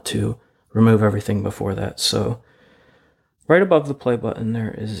I want to remove everything before that. So right above the play button,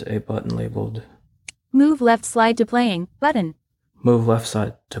 there is a button labeled Move left slide to playing. Button. Move left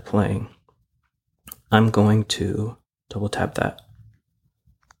side to playing. I'm going to double tap that.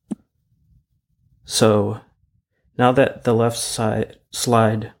 So now that the left side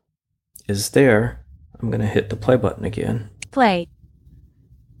slide is there, I'm going to hit the play button again. Play.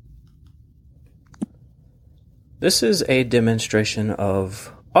 This is a demonstration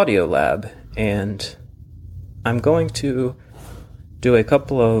of Audiolab, and I'm going to do a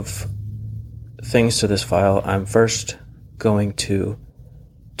couple of things to this file. I'm first going to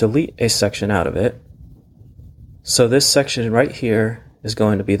delete a section out of it. So this section right here is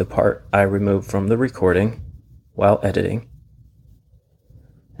going to be the part I removed from the recording while editing.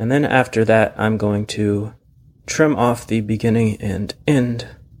 And then after that, I'm going to trim off the beginning and end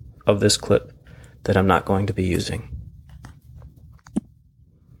of this clip that I'm not going to be using.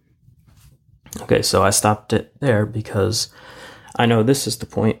 Okay, so I stopped it there because I know this is the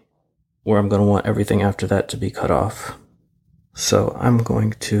point where I'm going to want everything after that to be cut off. So I'm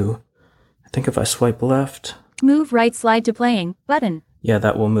going to, I think if I swipe left, Move right slide to playing. Button. yeah,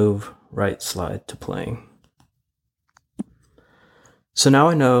 that will move right slide to playing. So now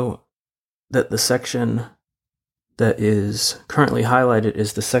I know that the section that is currently highlighted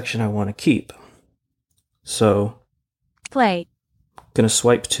is the section I want to keep. So Play. I'm going to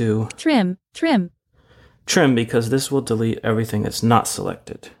swipe to Trim. Trim. trim because this will delete everything that's not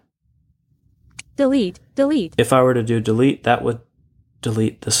selected. Delete. Delete. If I were to do delete, that would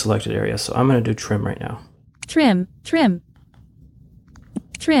delete the selected area. So I'm going to do trim right now. Trim. Trim.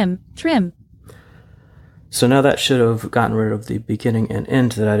 Trim. Trim. So now that should have gotten rid of the beginning and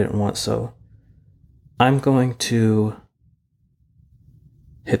end that I didn't want. So I'm going to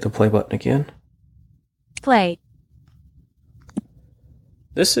hit the play button again. Play.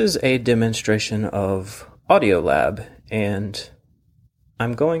 This is a demonstration of Audiolab, and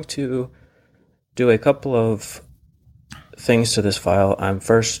I'm going to do a couple of things to this file. I'm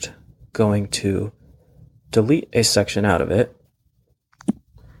first going to delete a section out of it.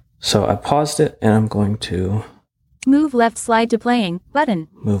 So I paused it, and I'm going to Move left slide to playing. Button.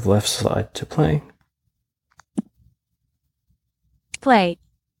 move left slide to playing. Play.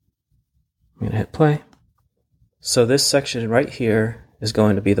 I'm going to hit play. So this section right here is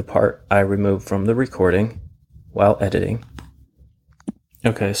going to be the part I removed from the recording while editing.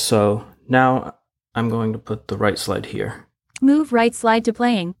 Okay, so now I'm going to put the right slide here. Move right slide to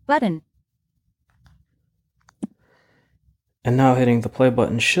playing. Button. And now hitting the play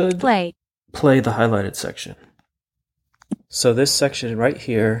button should Play. play the highlighted section. So this section right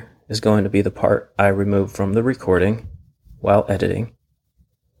here is going to be the part I removed from the recording while editing.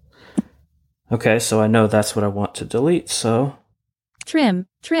 Okay, so I know that's what I want to delete, so Trim.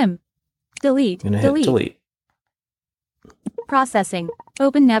 Trim. Delete. I'm going to hit delete. Processing.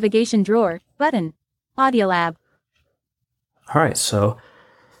 Open navigation drawer. Button. Audiolab. All right, so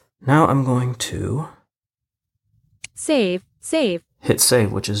now I'm going to Save. Save. hit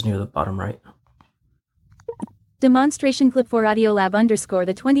save, which is near the bottom right. Demonstration clip for Audiolab _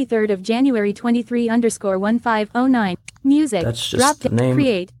 the 23rd of January 23 _ 1509. Music. That's just Drop the down. name.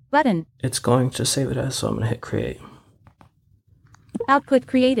 Create. Button. It's going to save it as, so I'm going to hit create. Output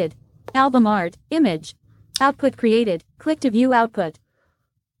created. Album art. Image. Output created. Click to view output.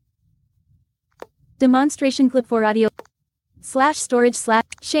 Demonstration clip for audio. /storage/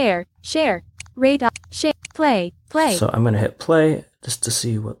 share. Share. Rate. Share. Play. Play. So I'm going to hit play just to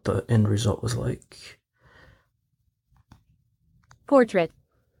see what the end result was like. Portrait.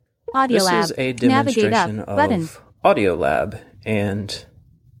 Audiolab. This is a Navigate demonstration up. Button. of Audiolab, and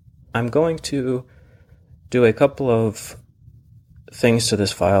I'm going to do a couple of things to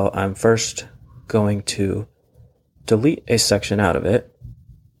this file. I'm first going to delete a section out of it.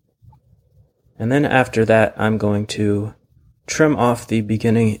 And then after that, I'm going to trim off the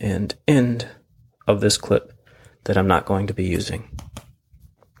beginning and end of this clip that I'm not going to be using.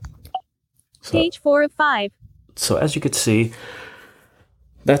 Page 4 of 5. So as you could see,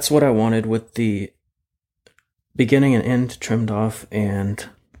 that's what I wanted with the beginning and end trimmed off and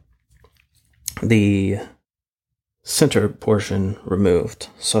the center portion removed.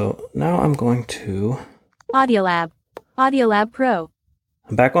 So now I'm going to... Audiolab. Audiolab Pro.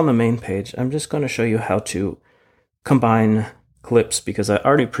 I'm back on the main page. I'm just going to show you how to combine clips because I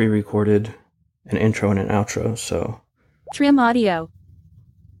already pre-recorded an intro and an outro, so... Trim audio.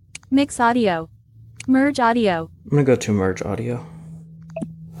 Mix audio. Merge audio. I'm going to go to merge audio.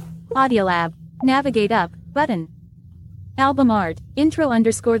 Audiolab. Navigate up. Button. Album art. Intro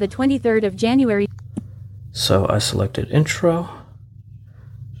 _ the 23rd of January. So I selected intro.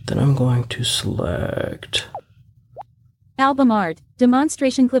 Then I'm going to select... Album art.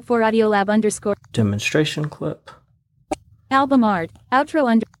 Demonstration clip for Audiolab _ Demonstration clip. Album art.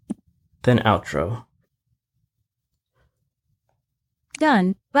 Outro . Then outro.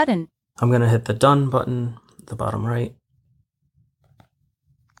 Done. Button. I'm going to hit the done button at the bottom right.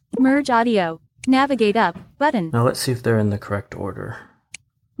 Merge audio. Navigate up. Button. Now let's see if they're in the correct order.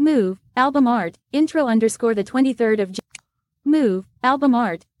 Move. Album art. Intro _ the 23rd of Move. Album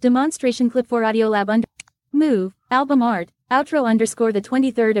art. Demonstration clip for Audiolab . Move. Album art. Outro _ the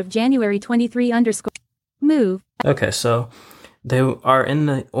 23rd of January 23 _ Move. Okay, so they are in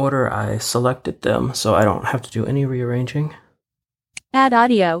the order I selected them, so I don't have to do any rearranging. Add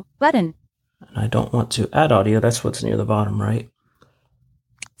audio. Button. And I don't want to add audio. That's what's near the bottom right.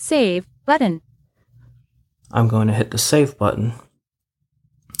 Save. Button. I'm going to hit the save button,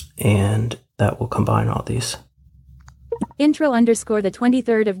 and that will combine all these. Intro _ the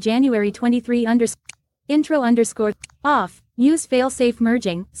 23rd of January 23 _ Intro _ off. Use failsafe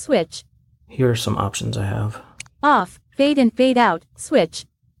merging. Switch. Here are some options I have. Off. Fade in, fade out. Switch.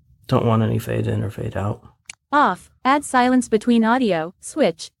 Don't want any fade in or fade out. Off. Add silence between audio.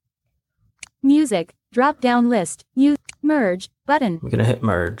 Switch. Music. Drop down list. Use merge. Button. I'm going to hit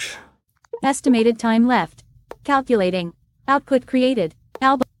merge. Estimated time left. Calculating. Output created.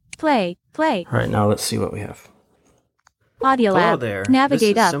 Album. Play. Play. All right, now let's see what we have. Audiolab. Hello there.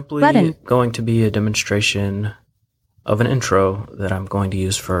 Navigate this is up. Simply Button. going to be a demonstration of an intro that I'm going to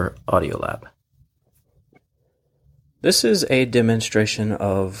use for Audiolab. This is a demonstration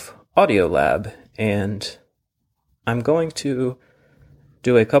of Audiolab, and I'm going to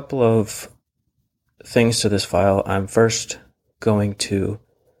do a couple of things to this file. I'm first going to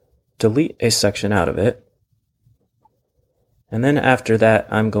delete a section out of it, and then after that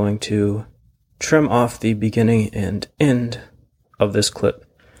I'm going to trim off the beginning and end of this clip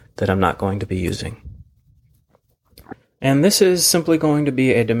that I'm not going to be using. And this is simply going to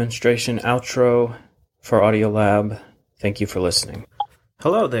be a demonstration outro for Audiolab. Thank you for listening.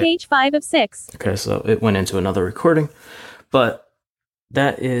 Hello there. Page 5 of 6. Okay, so it went into another recording, but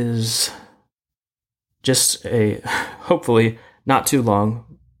that is just a, hopefully not too long,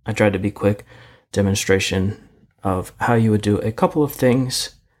 I tried to be quick, demonstration of how you would do a couple of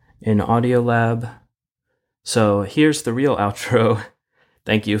things in Audiolab. So here's the real outro.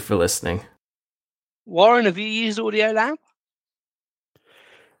 Thank you for listening. Warren, have you used Audiolab?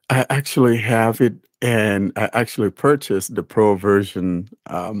 I actually have it, and I actually purchased the pro version.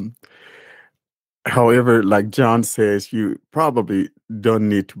 However, like John says, you probably don't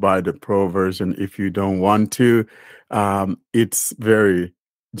need to buy the pro version if you don't want to. It's very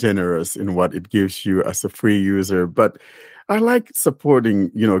generous in what it gives you as a free user, but I like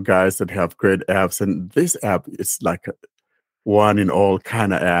supporting, guys that have great apps, and this app is like a one in all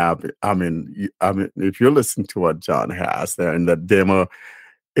kind of app. I mean, if you listen to what John has there in that demo,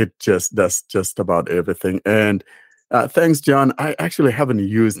 it just does just about everything. And thanks, John. I actually haven't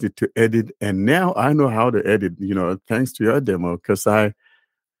used it to edit, and now I know how to edit, thanks to your demo, because I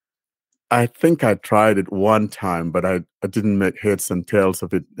think I tried it one time, but I didn't make heads and tails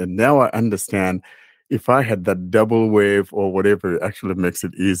of it. And now I understand if I had that double wave or whatever, it actually makes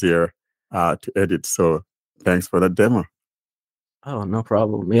it easier to edit. So thanks for that demo. Oh, no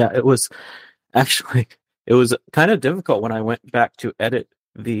problem. Yeah, it was kind of difficult when I went back to edit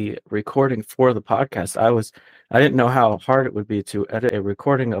the recording for the podcast. I didn't know how hard it would be to edit a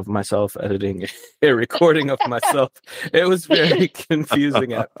recording of myself editing a recording of myself. It was very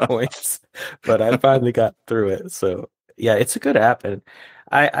confusing at points, but I finally got through it. So yeah, it's a good app, and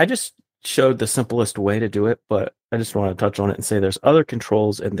I just showed the simplest way to do it, but I just want to touch on it and say there's other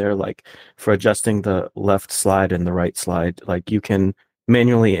controls in there, like for adjusting the left slide and the right slide. Like you can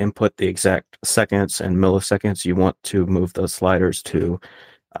manually input the exact seconds and milliseconds you want to move those sliders to,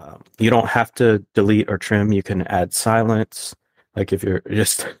 You don't have to delete or trim. You can add silence. Like if you're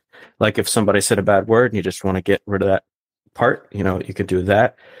just like if somebody said a bad word and you just want to get rid of that part, you can do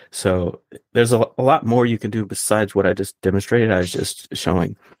that. So there's a lot more you can do besides what I just demonstrated. I was just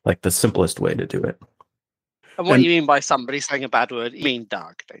showing like the simplest way to do it. And what you mean by somebody saying a bad word? You mean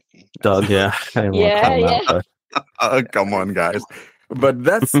Doug, don't you? Doug, yeah. I didn't want to call him out, but Come on, guys. But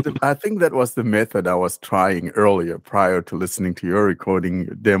I think that was the method I was trying earlier prior to listening to your recording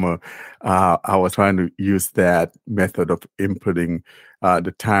demo. I was trying to use that method of inputting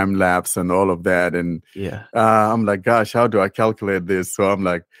the time lapse and all of that. And I'm like, gosh, how do I calculate this? So I'm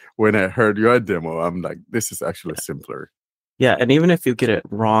like, when I heard your demo, I'm like, this is actually simpler. Yeah, and even if you get it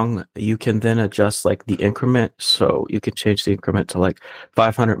wrong, you can then adjust like the increment. So you can change the increment to like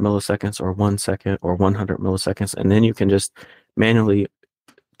 500 milliseconds or 1 second or 100 milliseconds. And then you can just manually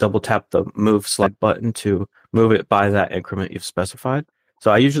double tap the move select button to move it by that increment you've specified. So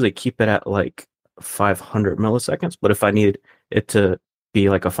I usually keep it at like 500 milliseconds, but if I need it to be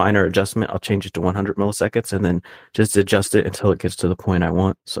like a finer adjustment, I'll change it to 100 milliseconds and then just adjust it until it gets to the point I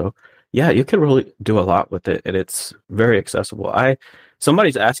want. So yeah, you can really do a lot with it, and it's very accessible.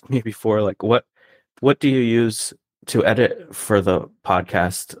 Somebody's asked me before, like, what do you use to edit for the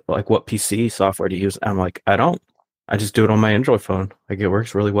podcast? Like, what PC software do you use? I'm like, I don't. I just do it on my Android phone. Like, it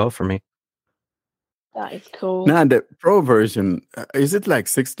works really well for me. That is cool. Now, the Pro version, is it like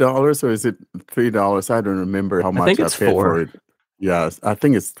 $6 or is it $3? I don't remember how much I paid for it. Yes, I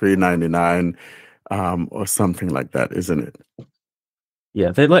think it's $3.99 or something like that, isn't it?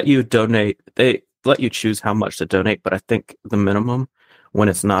 Yeah, they let you donate. They let you choose how much to donate, but I think the minimum when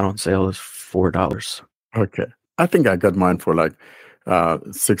it's not on sale is $4. Okay. I think I got mine for like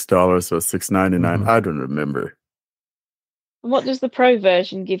 $6 or $6.99. Mhm. I don't remember. What does the Pro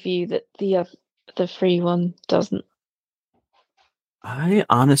version give you that the free one doesn't? I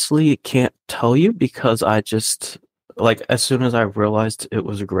honestly can't tell you because I just like as soon as I realized it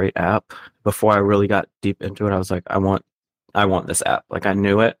was a great app, before I really got deep into it, I was like, I want this app. Like I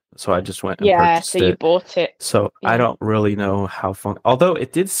knew it, so I just went and purchased so you it. bought it. So I Yeah. don't really know how fun. Although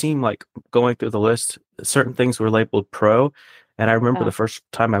it did seem like going through the list, certain things were labeled Pro, and I remember the first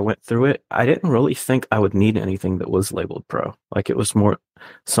time I went through it, I didn't really think I would need anything that was labeled Pro. Like it was more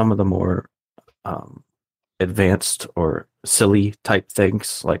some of the more advanced or silly type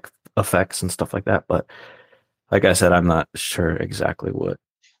things like effects and stuff like that. But like I said, I'm not sure exactly what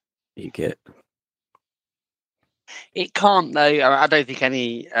you get. It can't, though. I don't think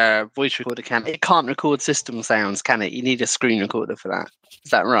any voice recorder can. It can't record system sounds, can it? You need a screen recorder for that.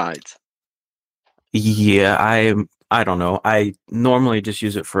 Is that right? Yeah, I don't know. I normally just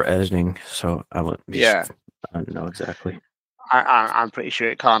use it for editing, so I wouldn't. I don't know exactly. I'm pretty sure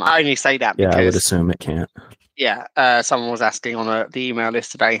it can't. I only say that because I would assume it can't. Yeah, someone was asking on the email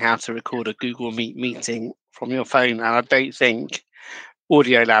list today how to record a Google Meet meeting from your phone, and I don't think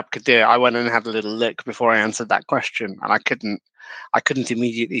Audiolab could do it. I went and had a little look before I answered that question, and I couldn't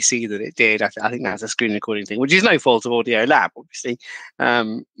immediately see that it did. I think that's a screen recording thing, which is no fault of Audiolab, obviously.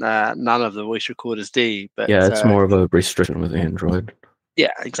 None of the voice recorders do. But yeah, it's more of a restriction with Android.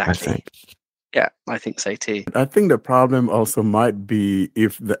 Yeah, exactly. I think. Yeah, I think so too. I think the problem also might be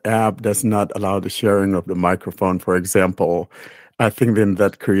if the app does not allow the sharing of the microphone, for example. I think then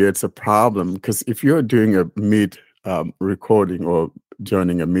that creates a problem because if you're doing a Meet recording or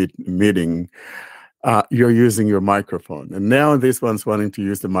joining a meeting, you're using your microphone. And now this one's wanting to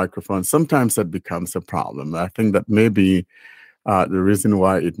use the microphone. Sometimes that becomes a problem. I think that may be the reason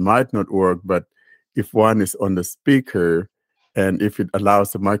why it might not work. But if one is on the speaker, and if it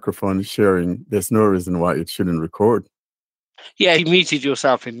allows the microphone sharing, there's no reason why it shouldn't record. Yeah, if you muted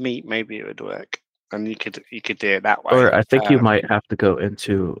yourself in Meet, maybe it would work, and you could do it that way. Or I think you might have to go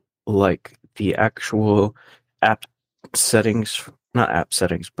into like the actual app settings, not app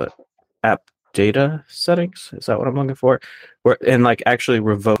settings, but app data settings. Is that what I'm looking for? And like actually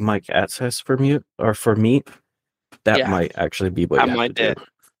revoke mic access for mute or for Meet. That might actually be what you have to do.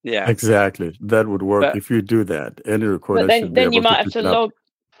 Yeah, exactly. That would work if you do that. Any recorder. But then you might have to log.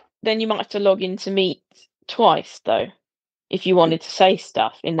 Then you might have to log into Meet twice, though. If you wanted to say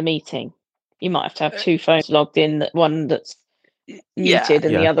stuff in the meeting, you might have to have two phones logged in. One that's muted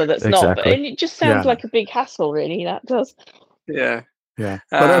and the other that's not. But it just sounds like a big hassle, really. That does. Yeah. Yeah,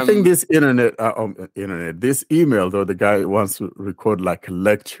 but I think this this email though, the guy wants to record like a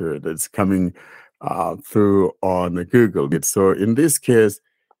lecture that's coming through on Google. So in this case,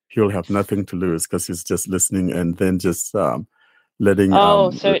 he'll have nothing to lose because he's just listening and then just letting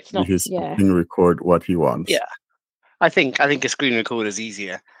so it's not his thing record what he wants. Yeah, I think a screen recorder is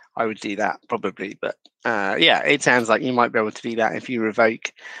easier. I would do that probably. But yeah, it sounds like you might be able to do that if you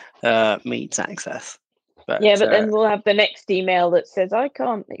revoke Meet's access. But, yeah, but then we'll have the next email that says I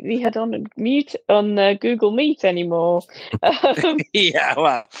can't be had on Google Meet anymore. Yeah,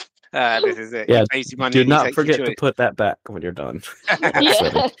 well, this is it. Yeah, basically do not forget to put that back when you're done.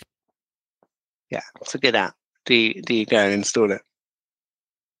 Yeah. Yeah, it's a good app. Do you go and install it?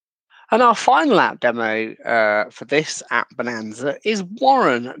 And our final app demo for this app bonanza is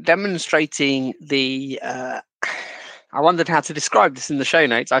Warren demonstrating the. I wondered how to describe this in the show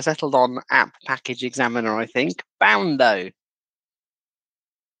notes. I settled on App Package Examiner, I think. Boundo.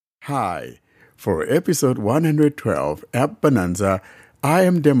 Hi. For episode 112, App Bonanza, I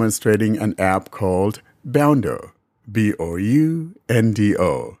am demonstrating an app called Boundo. Boundo.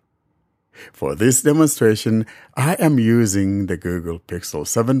 For this demonstration, I am using the Google Pixel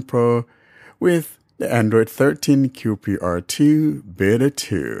 7 Pro with the Android 13 QPR2 Beta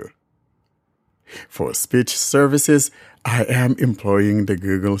 2. For speech services, I am employing the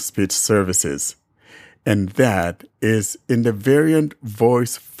Google Speech Services, and that is in the variant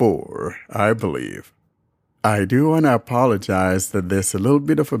Voice 4, I believe. I do want to apologize that there's a little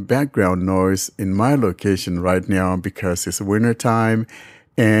bit of a background noise in my location right now because it's winter time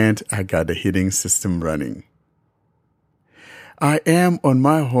and I got the heating system running. I am on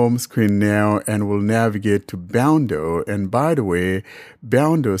my home screen now and will navigate to Boundo. And by the way,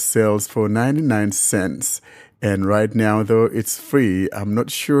 Boundo sells for 99 cents. And right now, though, it's free. I'm not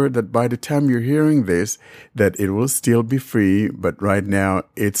sure that by the time you're hearing this, that it will still be free, but right now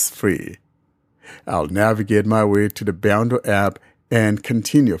it's free. I'll navigate my way to the Boundo app and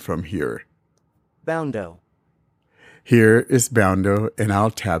continue from here. Boundo. Here is Boundo, and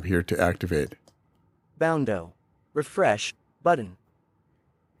I'll tap here to activate. Boundo. Refresh button.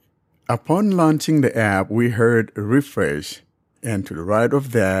 Upon launching the app, we heard refresh, and to the right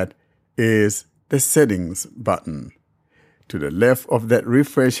of that is the settings button. To the left of that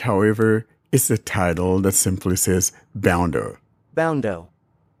refresh, however, is the title that simply says Boundo. Boundo.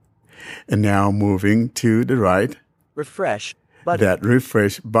 And now moving to the right, refresh button. That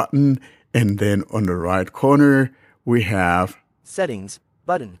refresh button, and then on the right corner, we have settings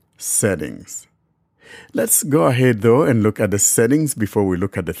button. Settings. Let's go ahead, though, and look at the settings before we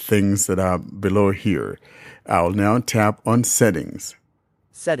look at the things that are below here. I'll now tap on Settings.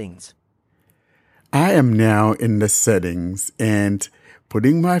 Settings. I am now in the settings and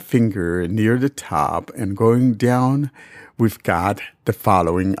putting my finger near the top and going down, we've got the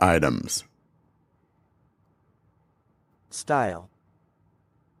following items. Style.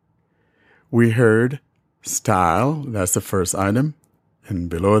 We heard style, that's the first item. And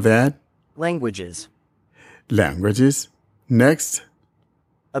below that, languages. Languages. Next,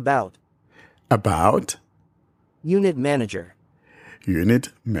 about. About. Unit manager.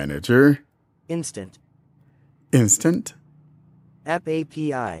 Unit manager. Instant. Instant. App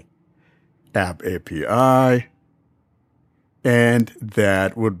API. App API. And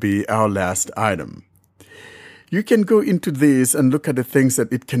that would be our last item. You can go into this and look at the things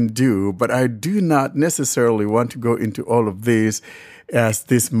that it can do, but I do not necessarily want to go into all of these, as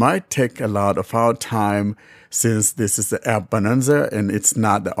this might take a lot of our time since this is the App Bonanza and it's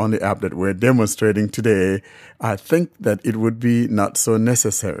not the only app that we're demonstrating today. I think that it would be not so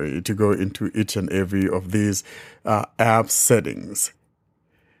necessary to go into each and every of these app settings.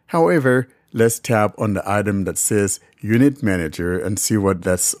 However, let's tap on the item that says Unit Manager and see what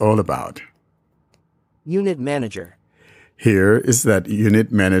that's all about. Unit Manager. Here is that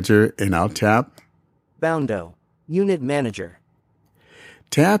Unit Manager, and I'll tap Boundo. Unit Manager.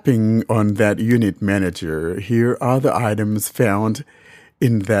 Tapping on that Unit Manager, here are the items found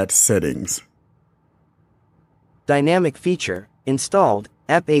in that settings. Dynamic feature, installed,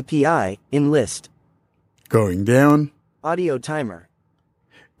 App API, in list. Going down. Audio timer.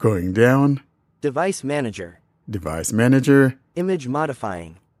 Going down. Device manager. Device manager. Image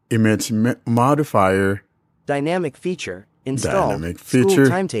modifying. Image modifier. Dynamic feature, installed. Dynamic feature. School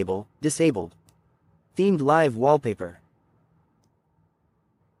timetable, disabled. Themed live wallpaper.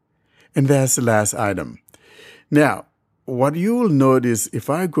 And that's the last item. Now, what you will notice if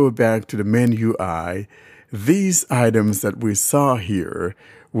I go back to the main UI, these items that we saw here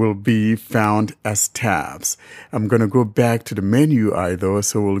will be found as tabs. I'm going to go back to the main UI though,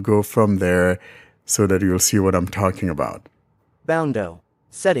 so we'll go from there so that you'll see what I'm talking about. Boundo.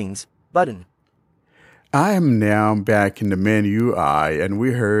 Settings button. I am now back in the main UI and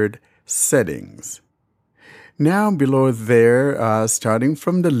we heard settings. Now below there, starting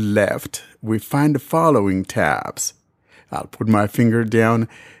from the left, we find the following tabs. I'll put my finger down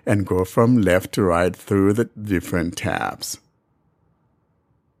and go from left to right through the different tabs.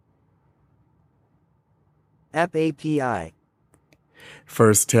 App API.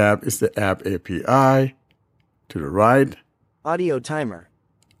 First tab is the App API. To the right, Audio timer.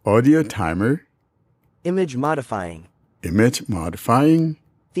 Audio timer, Image modifying. Image modifying,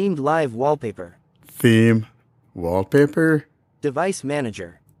 Themed live wallpaper. Theme, Wallpaper, Device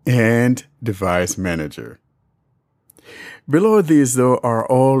manager. and Device Manager. Below these, though, are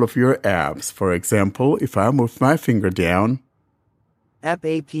all of your apps. For example, if I move my finger down App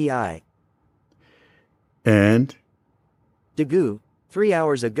API. and Degoo. 3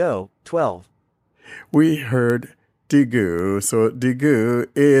 hours ago, 12. we heard Degoo. So Degoo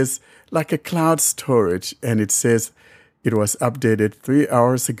is like a cloud storage, and it says it was updated 3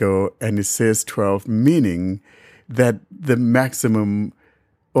 hours ago, and it says 12, meaning that the maximum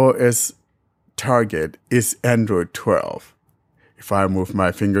OS target is Android 12. If I move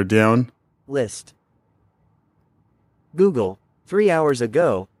my finger down, List. Google. 3 hours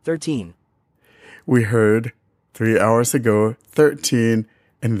ago, 13. we heard 3 hours ago 13,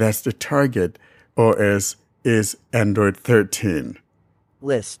 and that's the target OS is Android 13.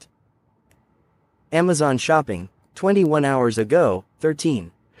 List. Amazon shopping. 21 hours ago,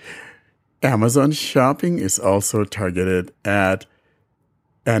 13. Amazon Shopping is also targeted at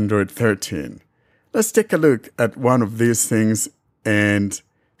Android 13. Let's take a look at one of these things and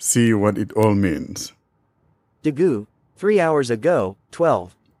see what it all means. Degoo. 3 hours ago,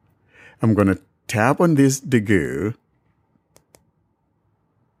 12. I'm going to tap on this Degoo.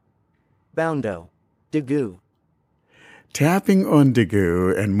 Boundo. Degoo. Tapping on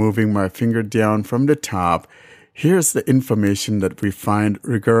Degoo and moving my finger down from the top, here's the information that we find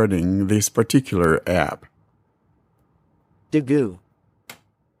regarding this particular app. Degoo.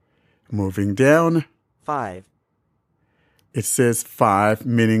 Moving down, 5. it says 5,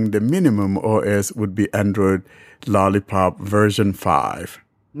 meaning the minimum OS would be Android Lollipop version 5.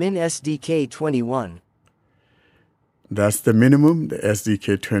 Min SDK 21. That's the minimum, the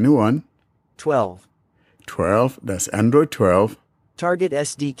SDK 21. 12. 12, that's Android 12. Target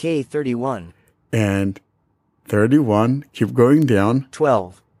SDK 31. And 31, keep going down.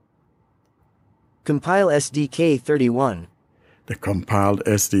 12. Compile SDK 31. The compiled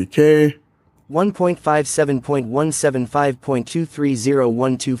SDK,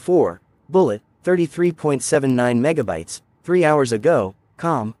 1.57.175.230124. Bullet, 33.79 megabytes. 3 hours ago.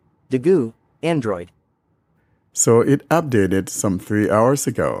 Com. Degoo. Android. so it updated some 3 hours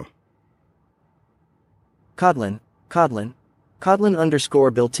ago. Kotlin. Kotlin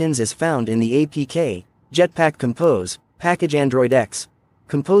underscore built-ins is found in the APK. Jetpack Compose. Package Android X.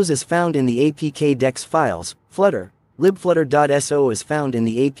 Compose is found in the APK dex files. Flutter. libflutter.so is found in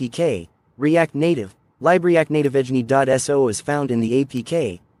the APK. React Native. libreactnativegny.so is found in the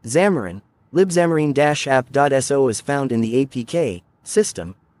APK. Xamarin. libxamarin-app.so is found in the APK.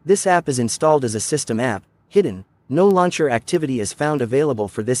 System. This app is installed as a system app. Hidden. No launcher activity is found available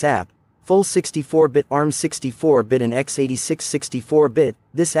for this app. Full 64-bit ARM 64-bit and x86 64-bit.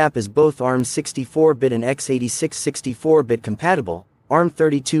 This app is both ARM 64-bit and x86 64-bit compatible. ARM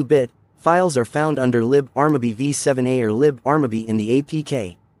 32-bit. Files are found under libarmaby v7a or libarmaby in the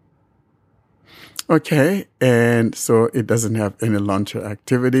APK. Okay, and so it doesn't have any launcher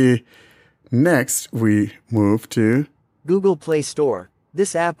activity. Next, we move to Google Play Store.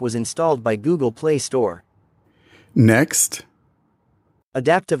 This app was installed by Google Play Store. next,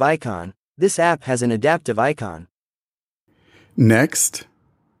 Adaptive icon. This app has an adaptive icon. next,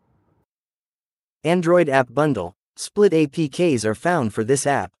 Android App Bundle. Split APKs are found for this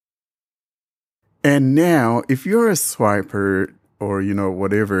app. and now if you're a swiper or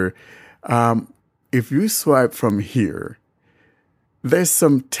whatever, if you swipe from here, there's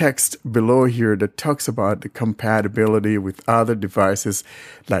some text below here that talks about the compatibility with other devices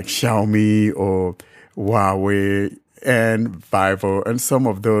like Xiaomi or Huawei and Vivo and some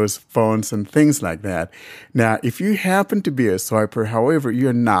of those phones and things like that. Now, if you happen to be a swiper, however,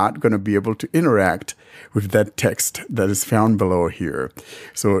 you're not going to be able to interact with that text that is found below here.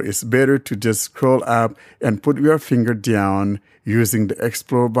 So it's better to just scroll up and put your finger down using the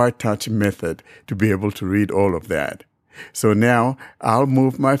Explore by Touch method to be able to read all of that. So now I'll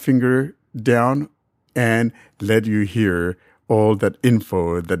move my finger down and let you hear all that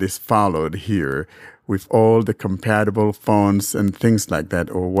info that is followed here with all the compatible phones and things like that,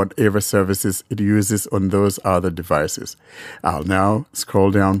 or whatever services it uses on those other devices. I'll now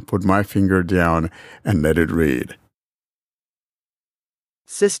scroll down, put my finger down, and let it read.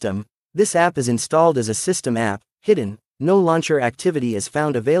 System. This app is installed as a system app. Hidden. No launcher activity is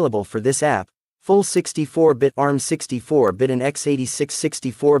found available for this app. Full 64-bit ARM 64-bit and x86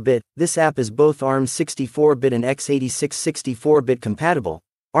 64-bit. This app is both ARM 64-bit and x86 64-bit compatible.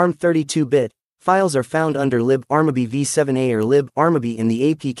 ARM 32-bit. Files are found under libarmaby v7a or libarmaby in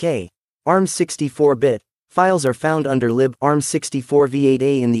the APK. ARM64-bit. Files are found under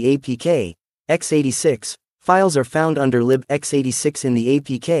libarm64v8a in the APK. x86. Files are found under libx86 in the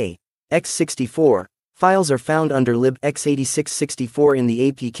APK. x64. Files are found under libx86-64 in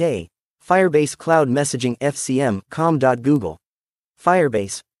the APK. Firebase Cloud Messaging FCM com.google.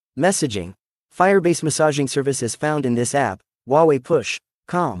 Firebase Messaging. Firebase messaging service is found in this app. Huawei Push.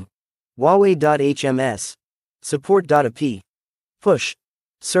 Com. Huawei.hms. Support.ap. Push.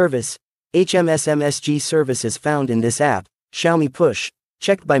 Service. HMS MSG service is found in this app. Xiaomi Push.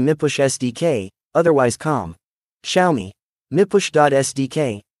 Checked by MiPush SDK, otherwise com. Xiaomi.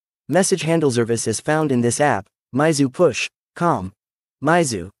 MiPush.sdk. Message handle service is found in this app. Meizu Push. Com.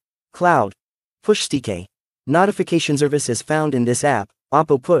 Meizu. Cloud. Push SDK. Notification service is found in this app.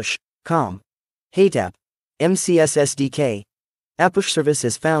 Oppo Push. Com. HeyTap. MCS SDK. AppPush service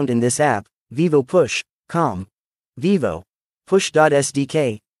is found in this app. Vivo Push. Com. Vivo.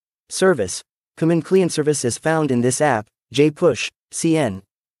 Push.sdk. Service. Command client service is found in this app. JPush. CN.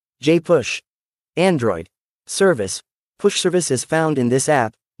 JPush. Android. Service. Push service is found in this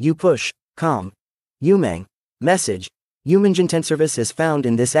app. UPush. Com. Umang. Message. Umangentent service is found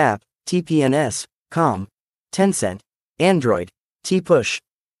in this app. TPNS. Com. Tencent. Android. TPush.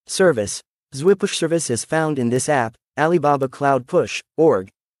 Service. Zwipush service is found in this app. Alibaba Cloud Push. Org.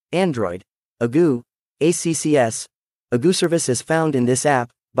 Android. Agu. ACCS. Agu service is found in this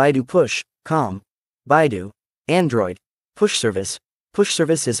app. Baidu Push. Com. Baidu. Android. Push service. Push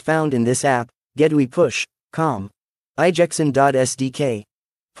service is found in this app. Gedui Push. Com. iJexon.sdk.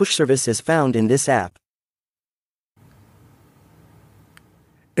 Push service is found in this app.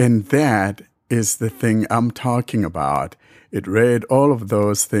 And that is the thing I'm talking about. It read all of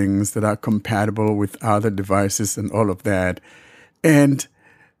those things that are compatible with other devices and all of that. And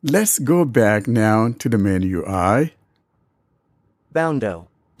let's go back now to the main UI. Boundo.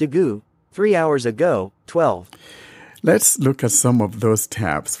 Dagu. 3 hours ago, 12. Let's look at some of those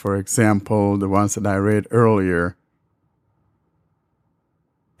tabs. For example, the ones that I read earlier.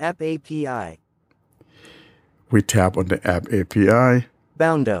 App API. We tap on the App API.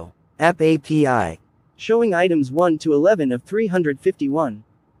 Boundo. App API. Showing items 1 to 11 of 351.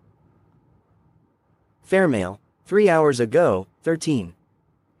 Fairmail. 3 hours ago, 13.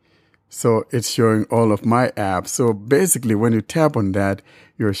 So it's showing all of my apps. So basically, when you tap on that,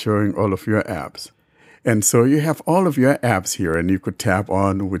 you're showing all of your apps. And so you have all of your apps here, and you could tap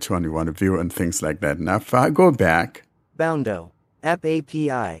on which one you want to view and things like that. Now, if I go back. Boundo. App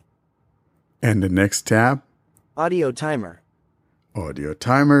API. And the next tab. Audio timer. Audio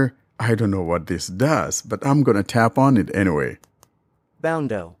timer. I don't know what this does, but I'm going to tap on it anyway.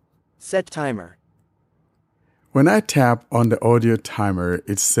 Boundo. Set timer. When I tap on the audio timer,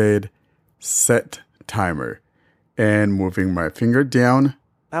 it said set timer. And moving my finger down.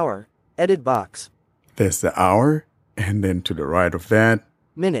 Hour. Edit box. There's the hour. And then to the right of that.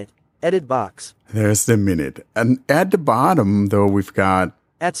 Minute. Edit box. There's the minute. And at the bottom, though, we've got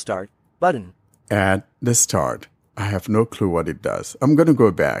At start. Button. At the start. I have no clue what it does. I'm going to go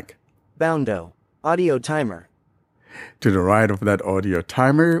back. Boundo. Audio timer. To the right of that audio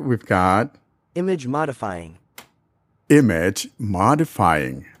timer, we've got Image modifying. Image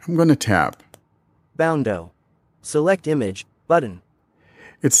modifying. I'm going to tap. Boundo. Select image. Button.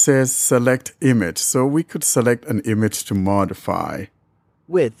 It says select image. So we could select an image to modify.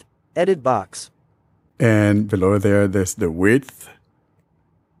 Width. Edit box. And below there, there's the width.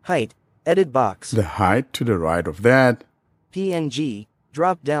 Height. Edit box. The height to the right of that. PNG.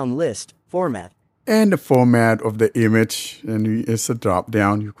 Drop down list. Format. And the format of the image. And it's a drop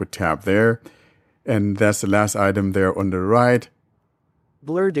down. You could tap there. And that's the last item there on the right.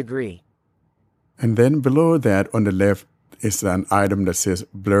 Blur degree. And then below that on the left is an item that says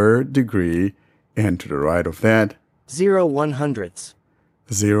blur degree. And to the right of that. 0/100ths.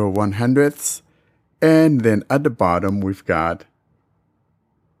 0/100ths. And then at the bottom we've got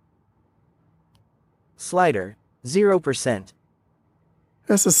Slider. 0%.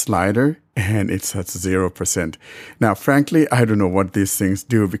 That's a slider, and it's at 0%. Now, frankly, I don't know what these things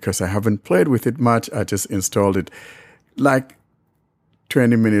do because I haven't played with it much. I just installed it like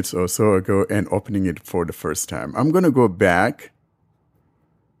 20 minutes or so ago and opening it for the first time. I'm going to go back.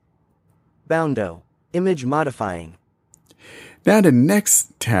 Boundo. Image modifying. Now, the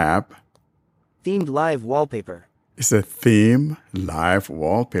next tab Themed live wallpaper. is a theme live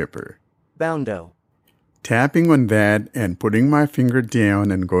wallpaper. Boundo. Tapping on that and putting my finger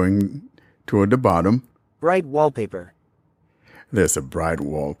down and going toward the bottom. Bright wallpaper. There's a bright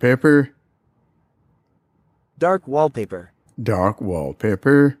wallpaper, Dark wallpaper. dark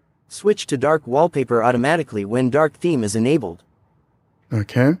wallpaper, Switch to dark wallpaper automatically when dark theme is enabled.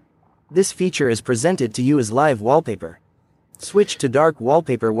 Okay. This feature is presented to you as live wallpaper. Switch to dark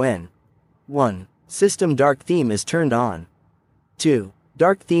wallpaper when 1. System dark theme is turned on. 2.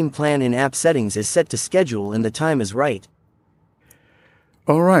 Dark theme plan in app settings is set to schedule and the time is right.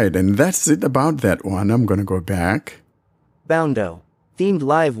 All right, and that's it about that one. I'm going to go back. Boundo. Themed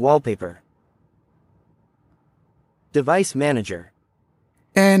live wallpaper. Device manager.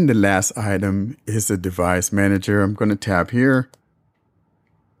 And the last item is the device manager. I'm going to tap here.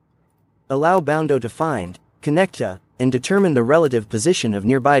 Allow Boundo to find, connect to, and determine the relative position of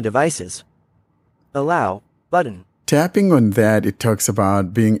nearby devices. Allow button. Tapping on that, it talks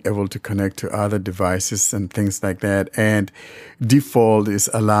about being able to connect to other devices and things like that. And default is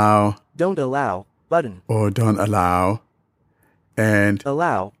allow. Don't allow button. Or don't allow. And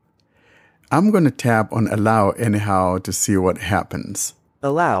allow. I'm going to tap on allow anyhow to see what happens.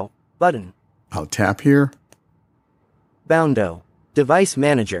 Allow button. I'll tap here. Boundo. Device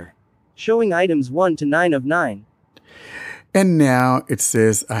manager. Showing items 1 to 9 of 9. And now it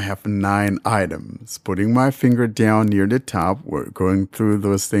says I have 9 items. Putting my finger down near the top, we're going through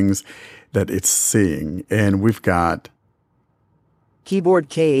those things that it's seeing. And we've got keyboard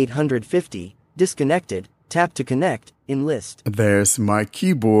K850, disconnected, tap to connect, in list. There's my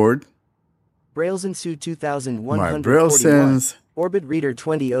keyboard. Braille Sensu 2141. My Braille Sense. Orbit Reader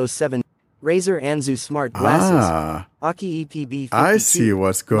 2007. Razer Anzu Smart Glasses. Aki EPB 52. I see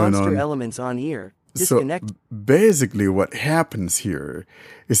what's going Monster on. Elements on ear. Disconnect. So basically what happens here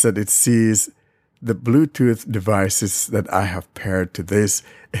is that it sees the Bluetooth devices that I have paired to this,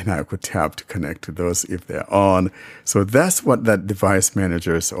 and I could tap to connect to those if they're on. So that's what that device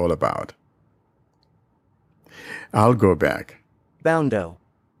manager is all about. I'll go back. Boundo.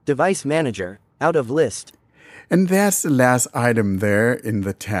 Device manager, out of list. And that's the last item there in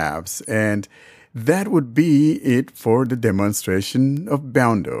the tabs. And that would be it for the demonstration of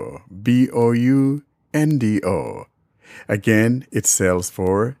Boundo, Boundo. Again, it sells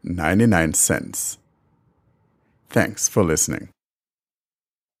for 99 cents. Thanks for listening.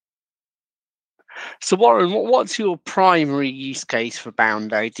 So Warren, what's your primary use case for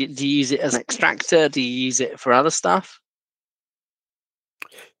Boundo? Do you use it as an extractor? Do you use it for other stuff?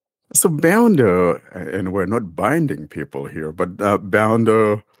 So Boundo, and we're not binding people here, but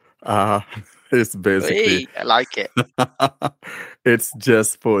Boundo is basically... Hey, I like it. It's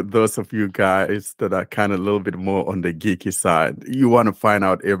just for those of you guys that are kind of a little bit more on the geeky side. You want to find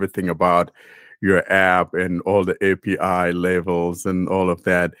out everything about your app and all the API levels and all of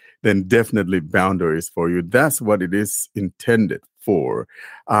that, then definitely Boundo is for you. That's what it is intended for.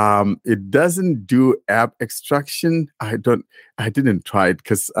 It doesn't do app extraction. I didn't try it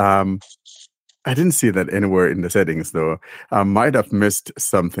because I didn't see that anywhere in the settings, though. I might have missed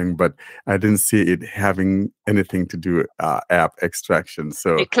something, but I didn't see it having anything to do with app extraction.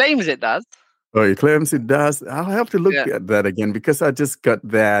 So it claims it does. Oh, it claims it does. I'll have to look at that again because I just got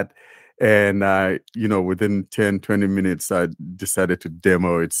that. And, within 10, 20 minutes, I decided to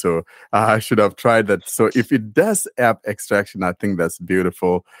demo it. So I should have tried that. So if it does app extraction, I think that's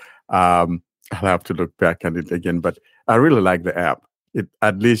beautiful. I'll have to look back at it again. But I really like the app.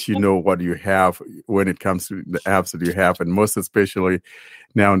 At least you know what you have when it comes to the apps that you have. And most especially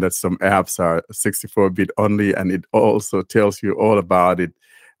now that some apps are 64-bit only. And it also tells you all about it,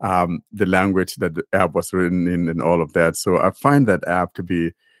 the language that the app was written in and all of that. So I find that app to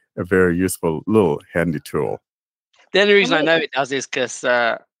be a very useful little handy tool. The only reason I know it does is because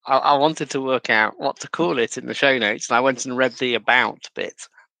I wanted to work out what to call it in the show notes, and I went and read the about bit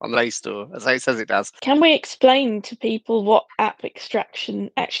on the Play Store, as it says it does. Can we explain to people what app extraction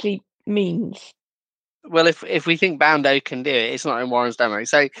actually means? Well, if we think Boundo can do it, it's not in Warren's demo.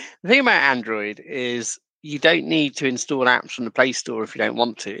 So the thing about Android is you don't need to install apps from the Play Store if you don't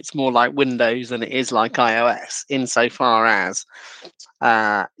want to. It's more like Windows than it is like iOS, insofar as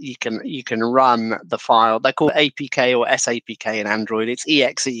you can run the file. They're called APK or SAPK in Android. It's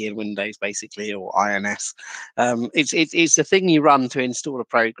EXE in Windows, basically, or INS. It's the thing you run to install a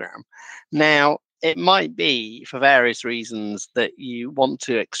program. Now, it might be for various reasons that you want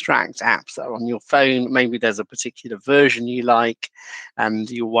to extract apps that are on your phone. Maybe there's a particular version you like and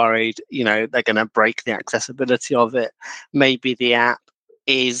you're worried, they're going to break the accessibility of it. Maybe the app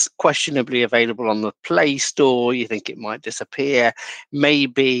is questionably available on the Play Store. You think it might disappear.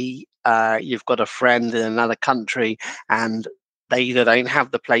 Maybe you've got a friend in another country and they either don't have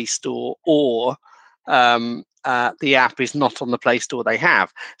the Play Store or the app is not on the Play Store they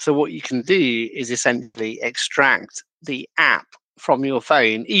have. So what you can do is essentially extract the app from your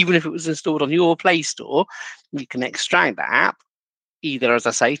phone, even if it was installed on your Play Store. You can extract the app, either, as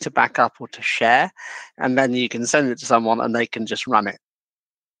I say, to back up or to share, and then you can send it to someone and they can just run it.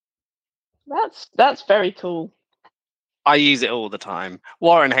 That's very cool. I use it all the time.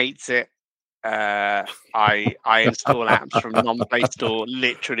 Warren hates it. I install apps from non-Play Store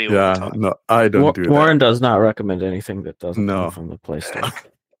literally all the time. No, I don't do that. Warren does not recommend anything that doesn't come from the Play Store.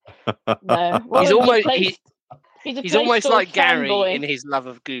 No, He's almost Store like Gary fanboy. in his love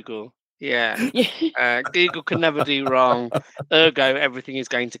of Google. Yeah. Google can never do wrong. Ergo, everything is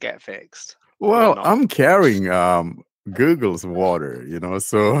going to get fixed. Well, I'm carrying Google's water,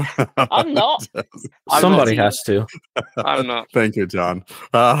 so I'm not. Somebody has to. I'm not. Thank you, John.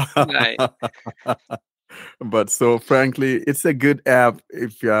 Right. But so frankly, it's a good app.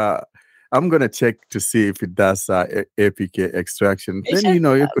 If I'm gonna check to see if it does APK extraction. Then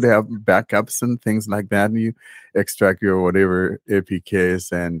you could have backups and things like that. And you extract your whatever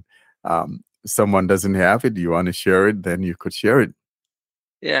APKs, and someone doesn't have it. You want to share it, then you could share it.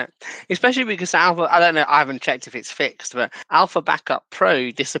 Yeah, especially because Alpha, I don't know, I haven't checked if it's fixed, but Alpha Backup Pro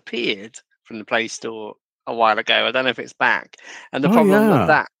disappeared from the Play Store a while ago. I don't know if it's back. And the problem with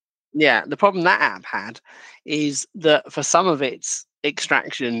the problem that app had is that for some of its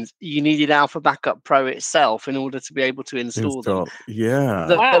extractions, you needed Alpha Backup Pro itself in order to be able to install them. Yeah.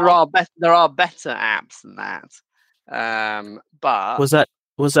 There are better apps than that. But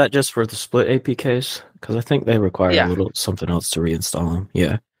was that just for the split APKs? Because I think they require a little something else to reinstall them.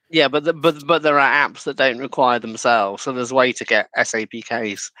 Yeah. Yeah, but there are apps that don't require themselves. So there's a way to get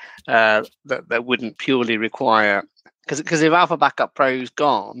SAPKs that wouldn't purely require, because if Alpha Backup Pro's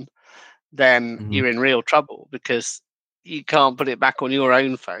gone, then you're in real trouble because you can't put it back on your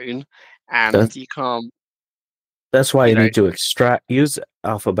own phone, and you can't. That's why you need to use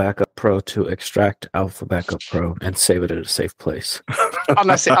Alpha Backup Pro to extract Alpha Backup Pro and save it at a safe place.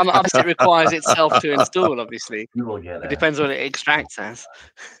 unless it requires itself to install, obviously. You will get it. It depends what it extracts as.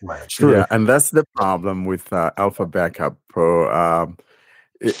 True. Yeah, and that's the problem with Alpha Backup Pro.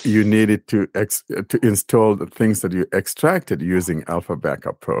 You needed to install the things that you extracted using Alpha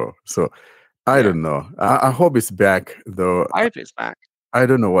Backup Pro. So I don't know. I hope it's back, though. I hope it's back. I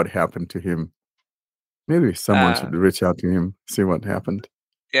don't know what happened to him. Maybe someone should reach out to him, see what happened.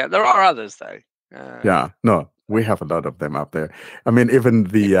 Yeah, there are others, though. We have a lot of them out there. I mean, even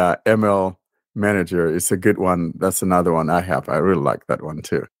the ML Manager is a good one. That's another one I have. I really like that one,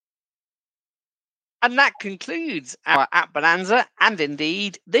 too. And that concludes our App Bonanza and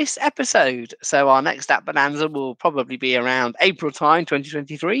indeed this episode. So our next App Bonanza will probably be around April time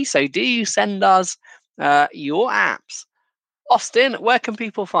 2023. So do send us your apps. Austin, where can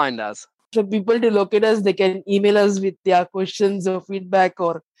people find us? For people to locate us, they can email us with their questions or feedback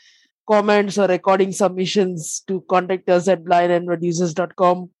or comments or recording submissions to contact us at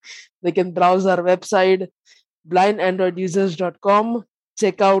blindandroidusers.com. They can browse our website, blindandroidusers.com.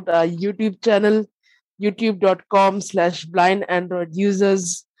 Check out our YouTube channel,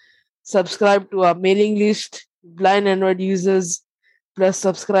 youtube.com/blindandroidusers. Subscribe to our mailing list, Blind Android Users, plus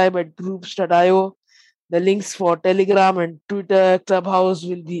subscribe at groups.io. The links for Telegram and Twitter, Clubhouse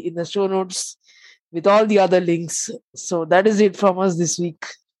will be in the show notes with all the other links. So that is it from us this week.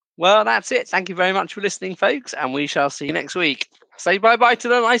 Well, that's it. Thank you very much for listening, folks, and we shall see you next week. Say bye-bye to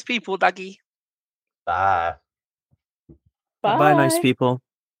the nice people, Dougie. Bye. Bye, nice people.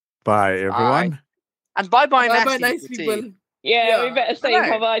 Bye, everyone. Bye. And bye-bye, Bye-bye, nice people. people. Yeah, we better say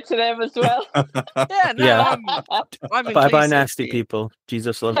bye-bye to them as well. I'm bye-bye, nasty people.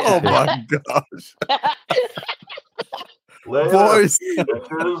 Jesus loves you. Oh, my gosh. Boys.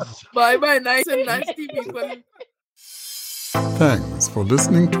 Bye-bye, nice and nasty people. Thanks for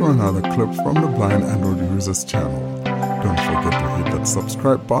listening to another clip from the Blind Android Users channel. Don't forget to hit that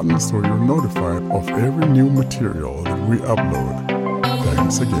subscribe button so you're notified of every new material that we upload.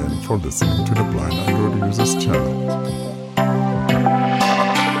 Thanks again for listening to the Blind Android Users channel.